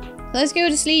 So let's go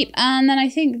to sleep, and then I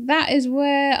think that is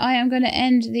where I am going to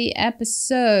end the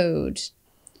episode.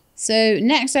 So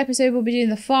next episode we'll be doing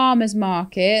the farmer's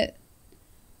market.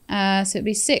 So it'll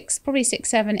be probably 6,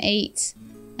 7, 8.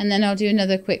 And then I'll do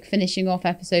another quick finishing off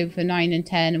episode for 9 and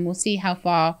 10. And we'll see how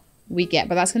far we get.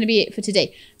 But that's going to be it for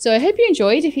today. So I hope you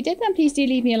enjoyed. If you did, then please do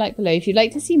leave me a like below. If you'd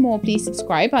like to see more, please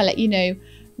subscribe. I'll let you know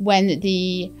when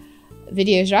the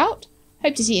videos are out.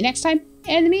 Hope to see you next time.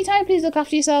 In the meantime, please look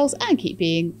after yourselves and keep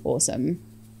being awesome.